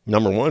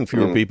 Number one,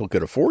 fewer people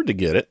could afford to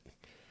get it.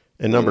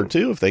 And number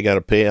two, if they got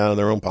to pay out of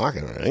their own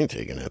pocket, I ain't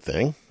taking that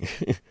thing.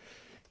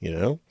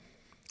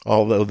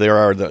 Although there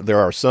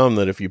are some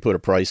that if you put a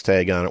price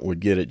tag on it would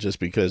get it just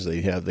because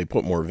they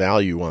put more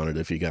value on it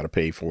if you got to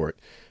pay for it.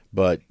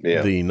 But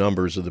the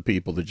numbers of the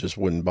people that just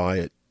wouldn't buy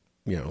it,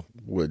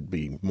 would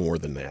be more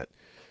than that.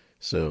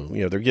 So,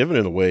 they're giving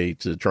it away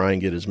to try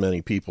and get as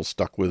many people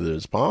stuck with it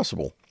as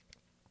possible.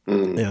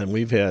 And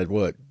we've had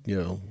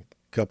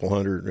couple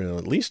hundred,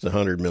 at least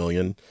 100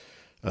 million,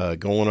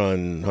 going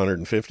on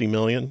 150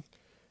 million.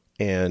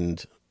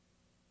 And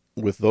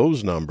with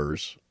those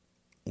numbers,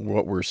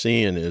 what we're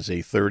seeing is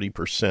a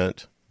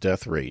 30%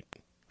 death rate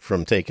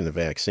from taking the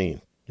vaccine.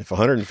 If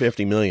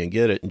 150 million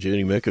get it, and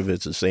Judy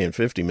Mikovits is saying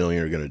 50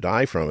 million are going to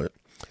die from it,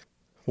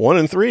 1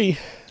 in 3,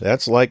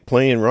 that's like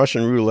playing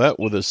Russian roulette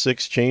with a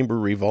 6-chamber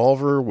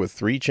revolver with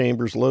 3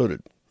 chambers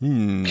loaded.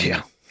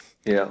 Yeah.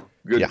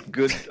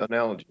 Good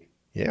analogy.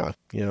 Yeah,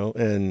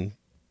 and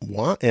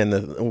what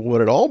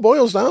it all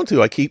boils down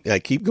to, I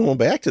keep going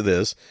back to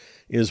this,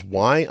 is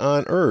why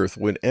on earth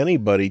would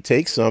anybody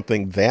take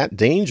something that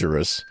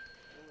dangerous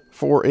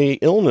for a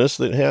illness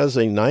that has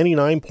a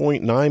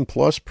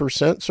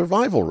 99.9+%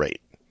 survival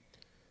rate?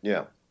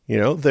 Yeah.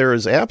 There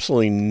is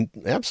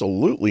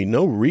absolutely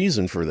no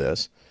reason for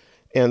this.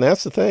 And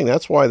that's the thing.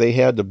 That's why they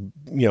had to,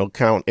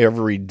 count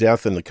every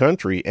death in the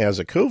country as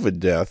a COVID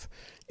death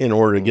in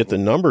order to get the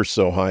numbers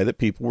so high that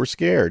people were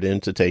scared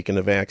into taking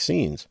the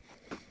vaccines.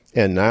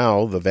 And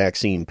now the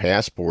vaccine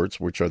passports,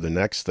 which are the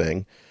next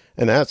thing.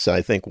 And that's,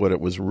 I think, what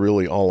it was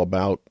really all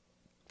about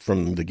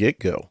from the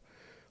get-go,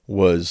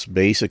 was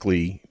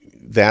basically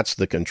that's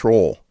the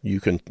control.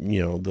 You can,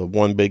 the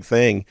one big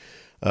thing,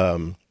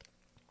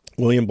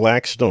 William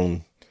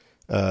Blackstone,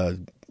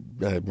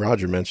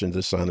 Roger mentioned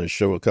this on his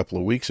show a couple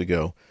of weeks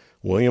ago.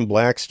 William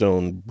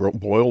Blackstone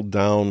boiled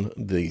down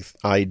the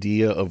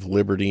idea of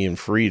liberty and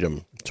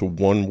freedom to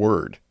one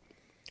word: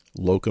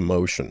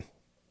 locomotion.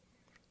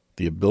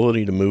 The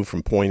ability to move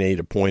from point A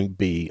to point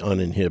B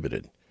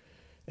uninhibited.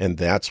 And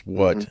that's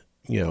what,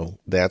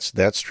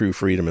 that's true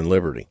freedom and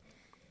liberty.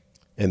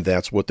 And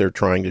that's what they're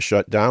trying to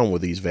shut down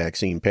with these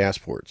vaccine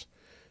passports.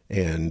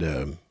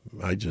 And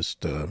I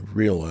just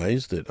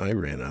realized that I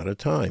ran out of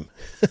time.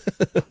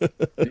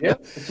 Yeah,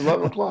 it's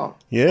 11 o'clock.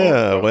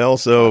 Yeah, well,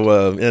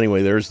 so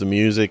anyway, there's the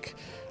music.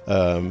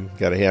 Got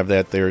to have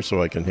that there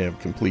so I can have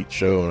a complete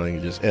show and I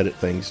can just edit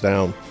things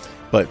down.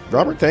 But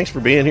Robert, thanks for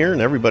being here,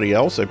 and everybody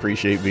else, I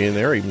appreciate being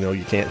there, even though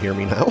you can't hear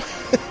me now.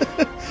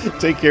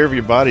 Take care of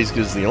your bodies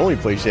because it's the only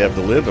place you have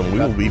to live, and we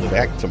will be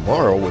back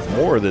tomorrow with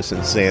more of this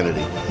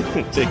insanity.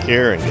 Take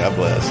care and God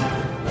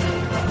bless.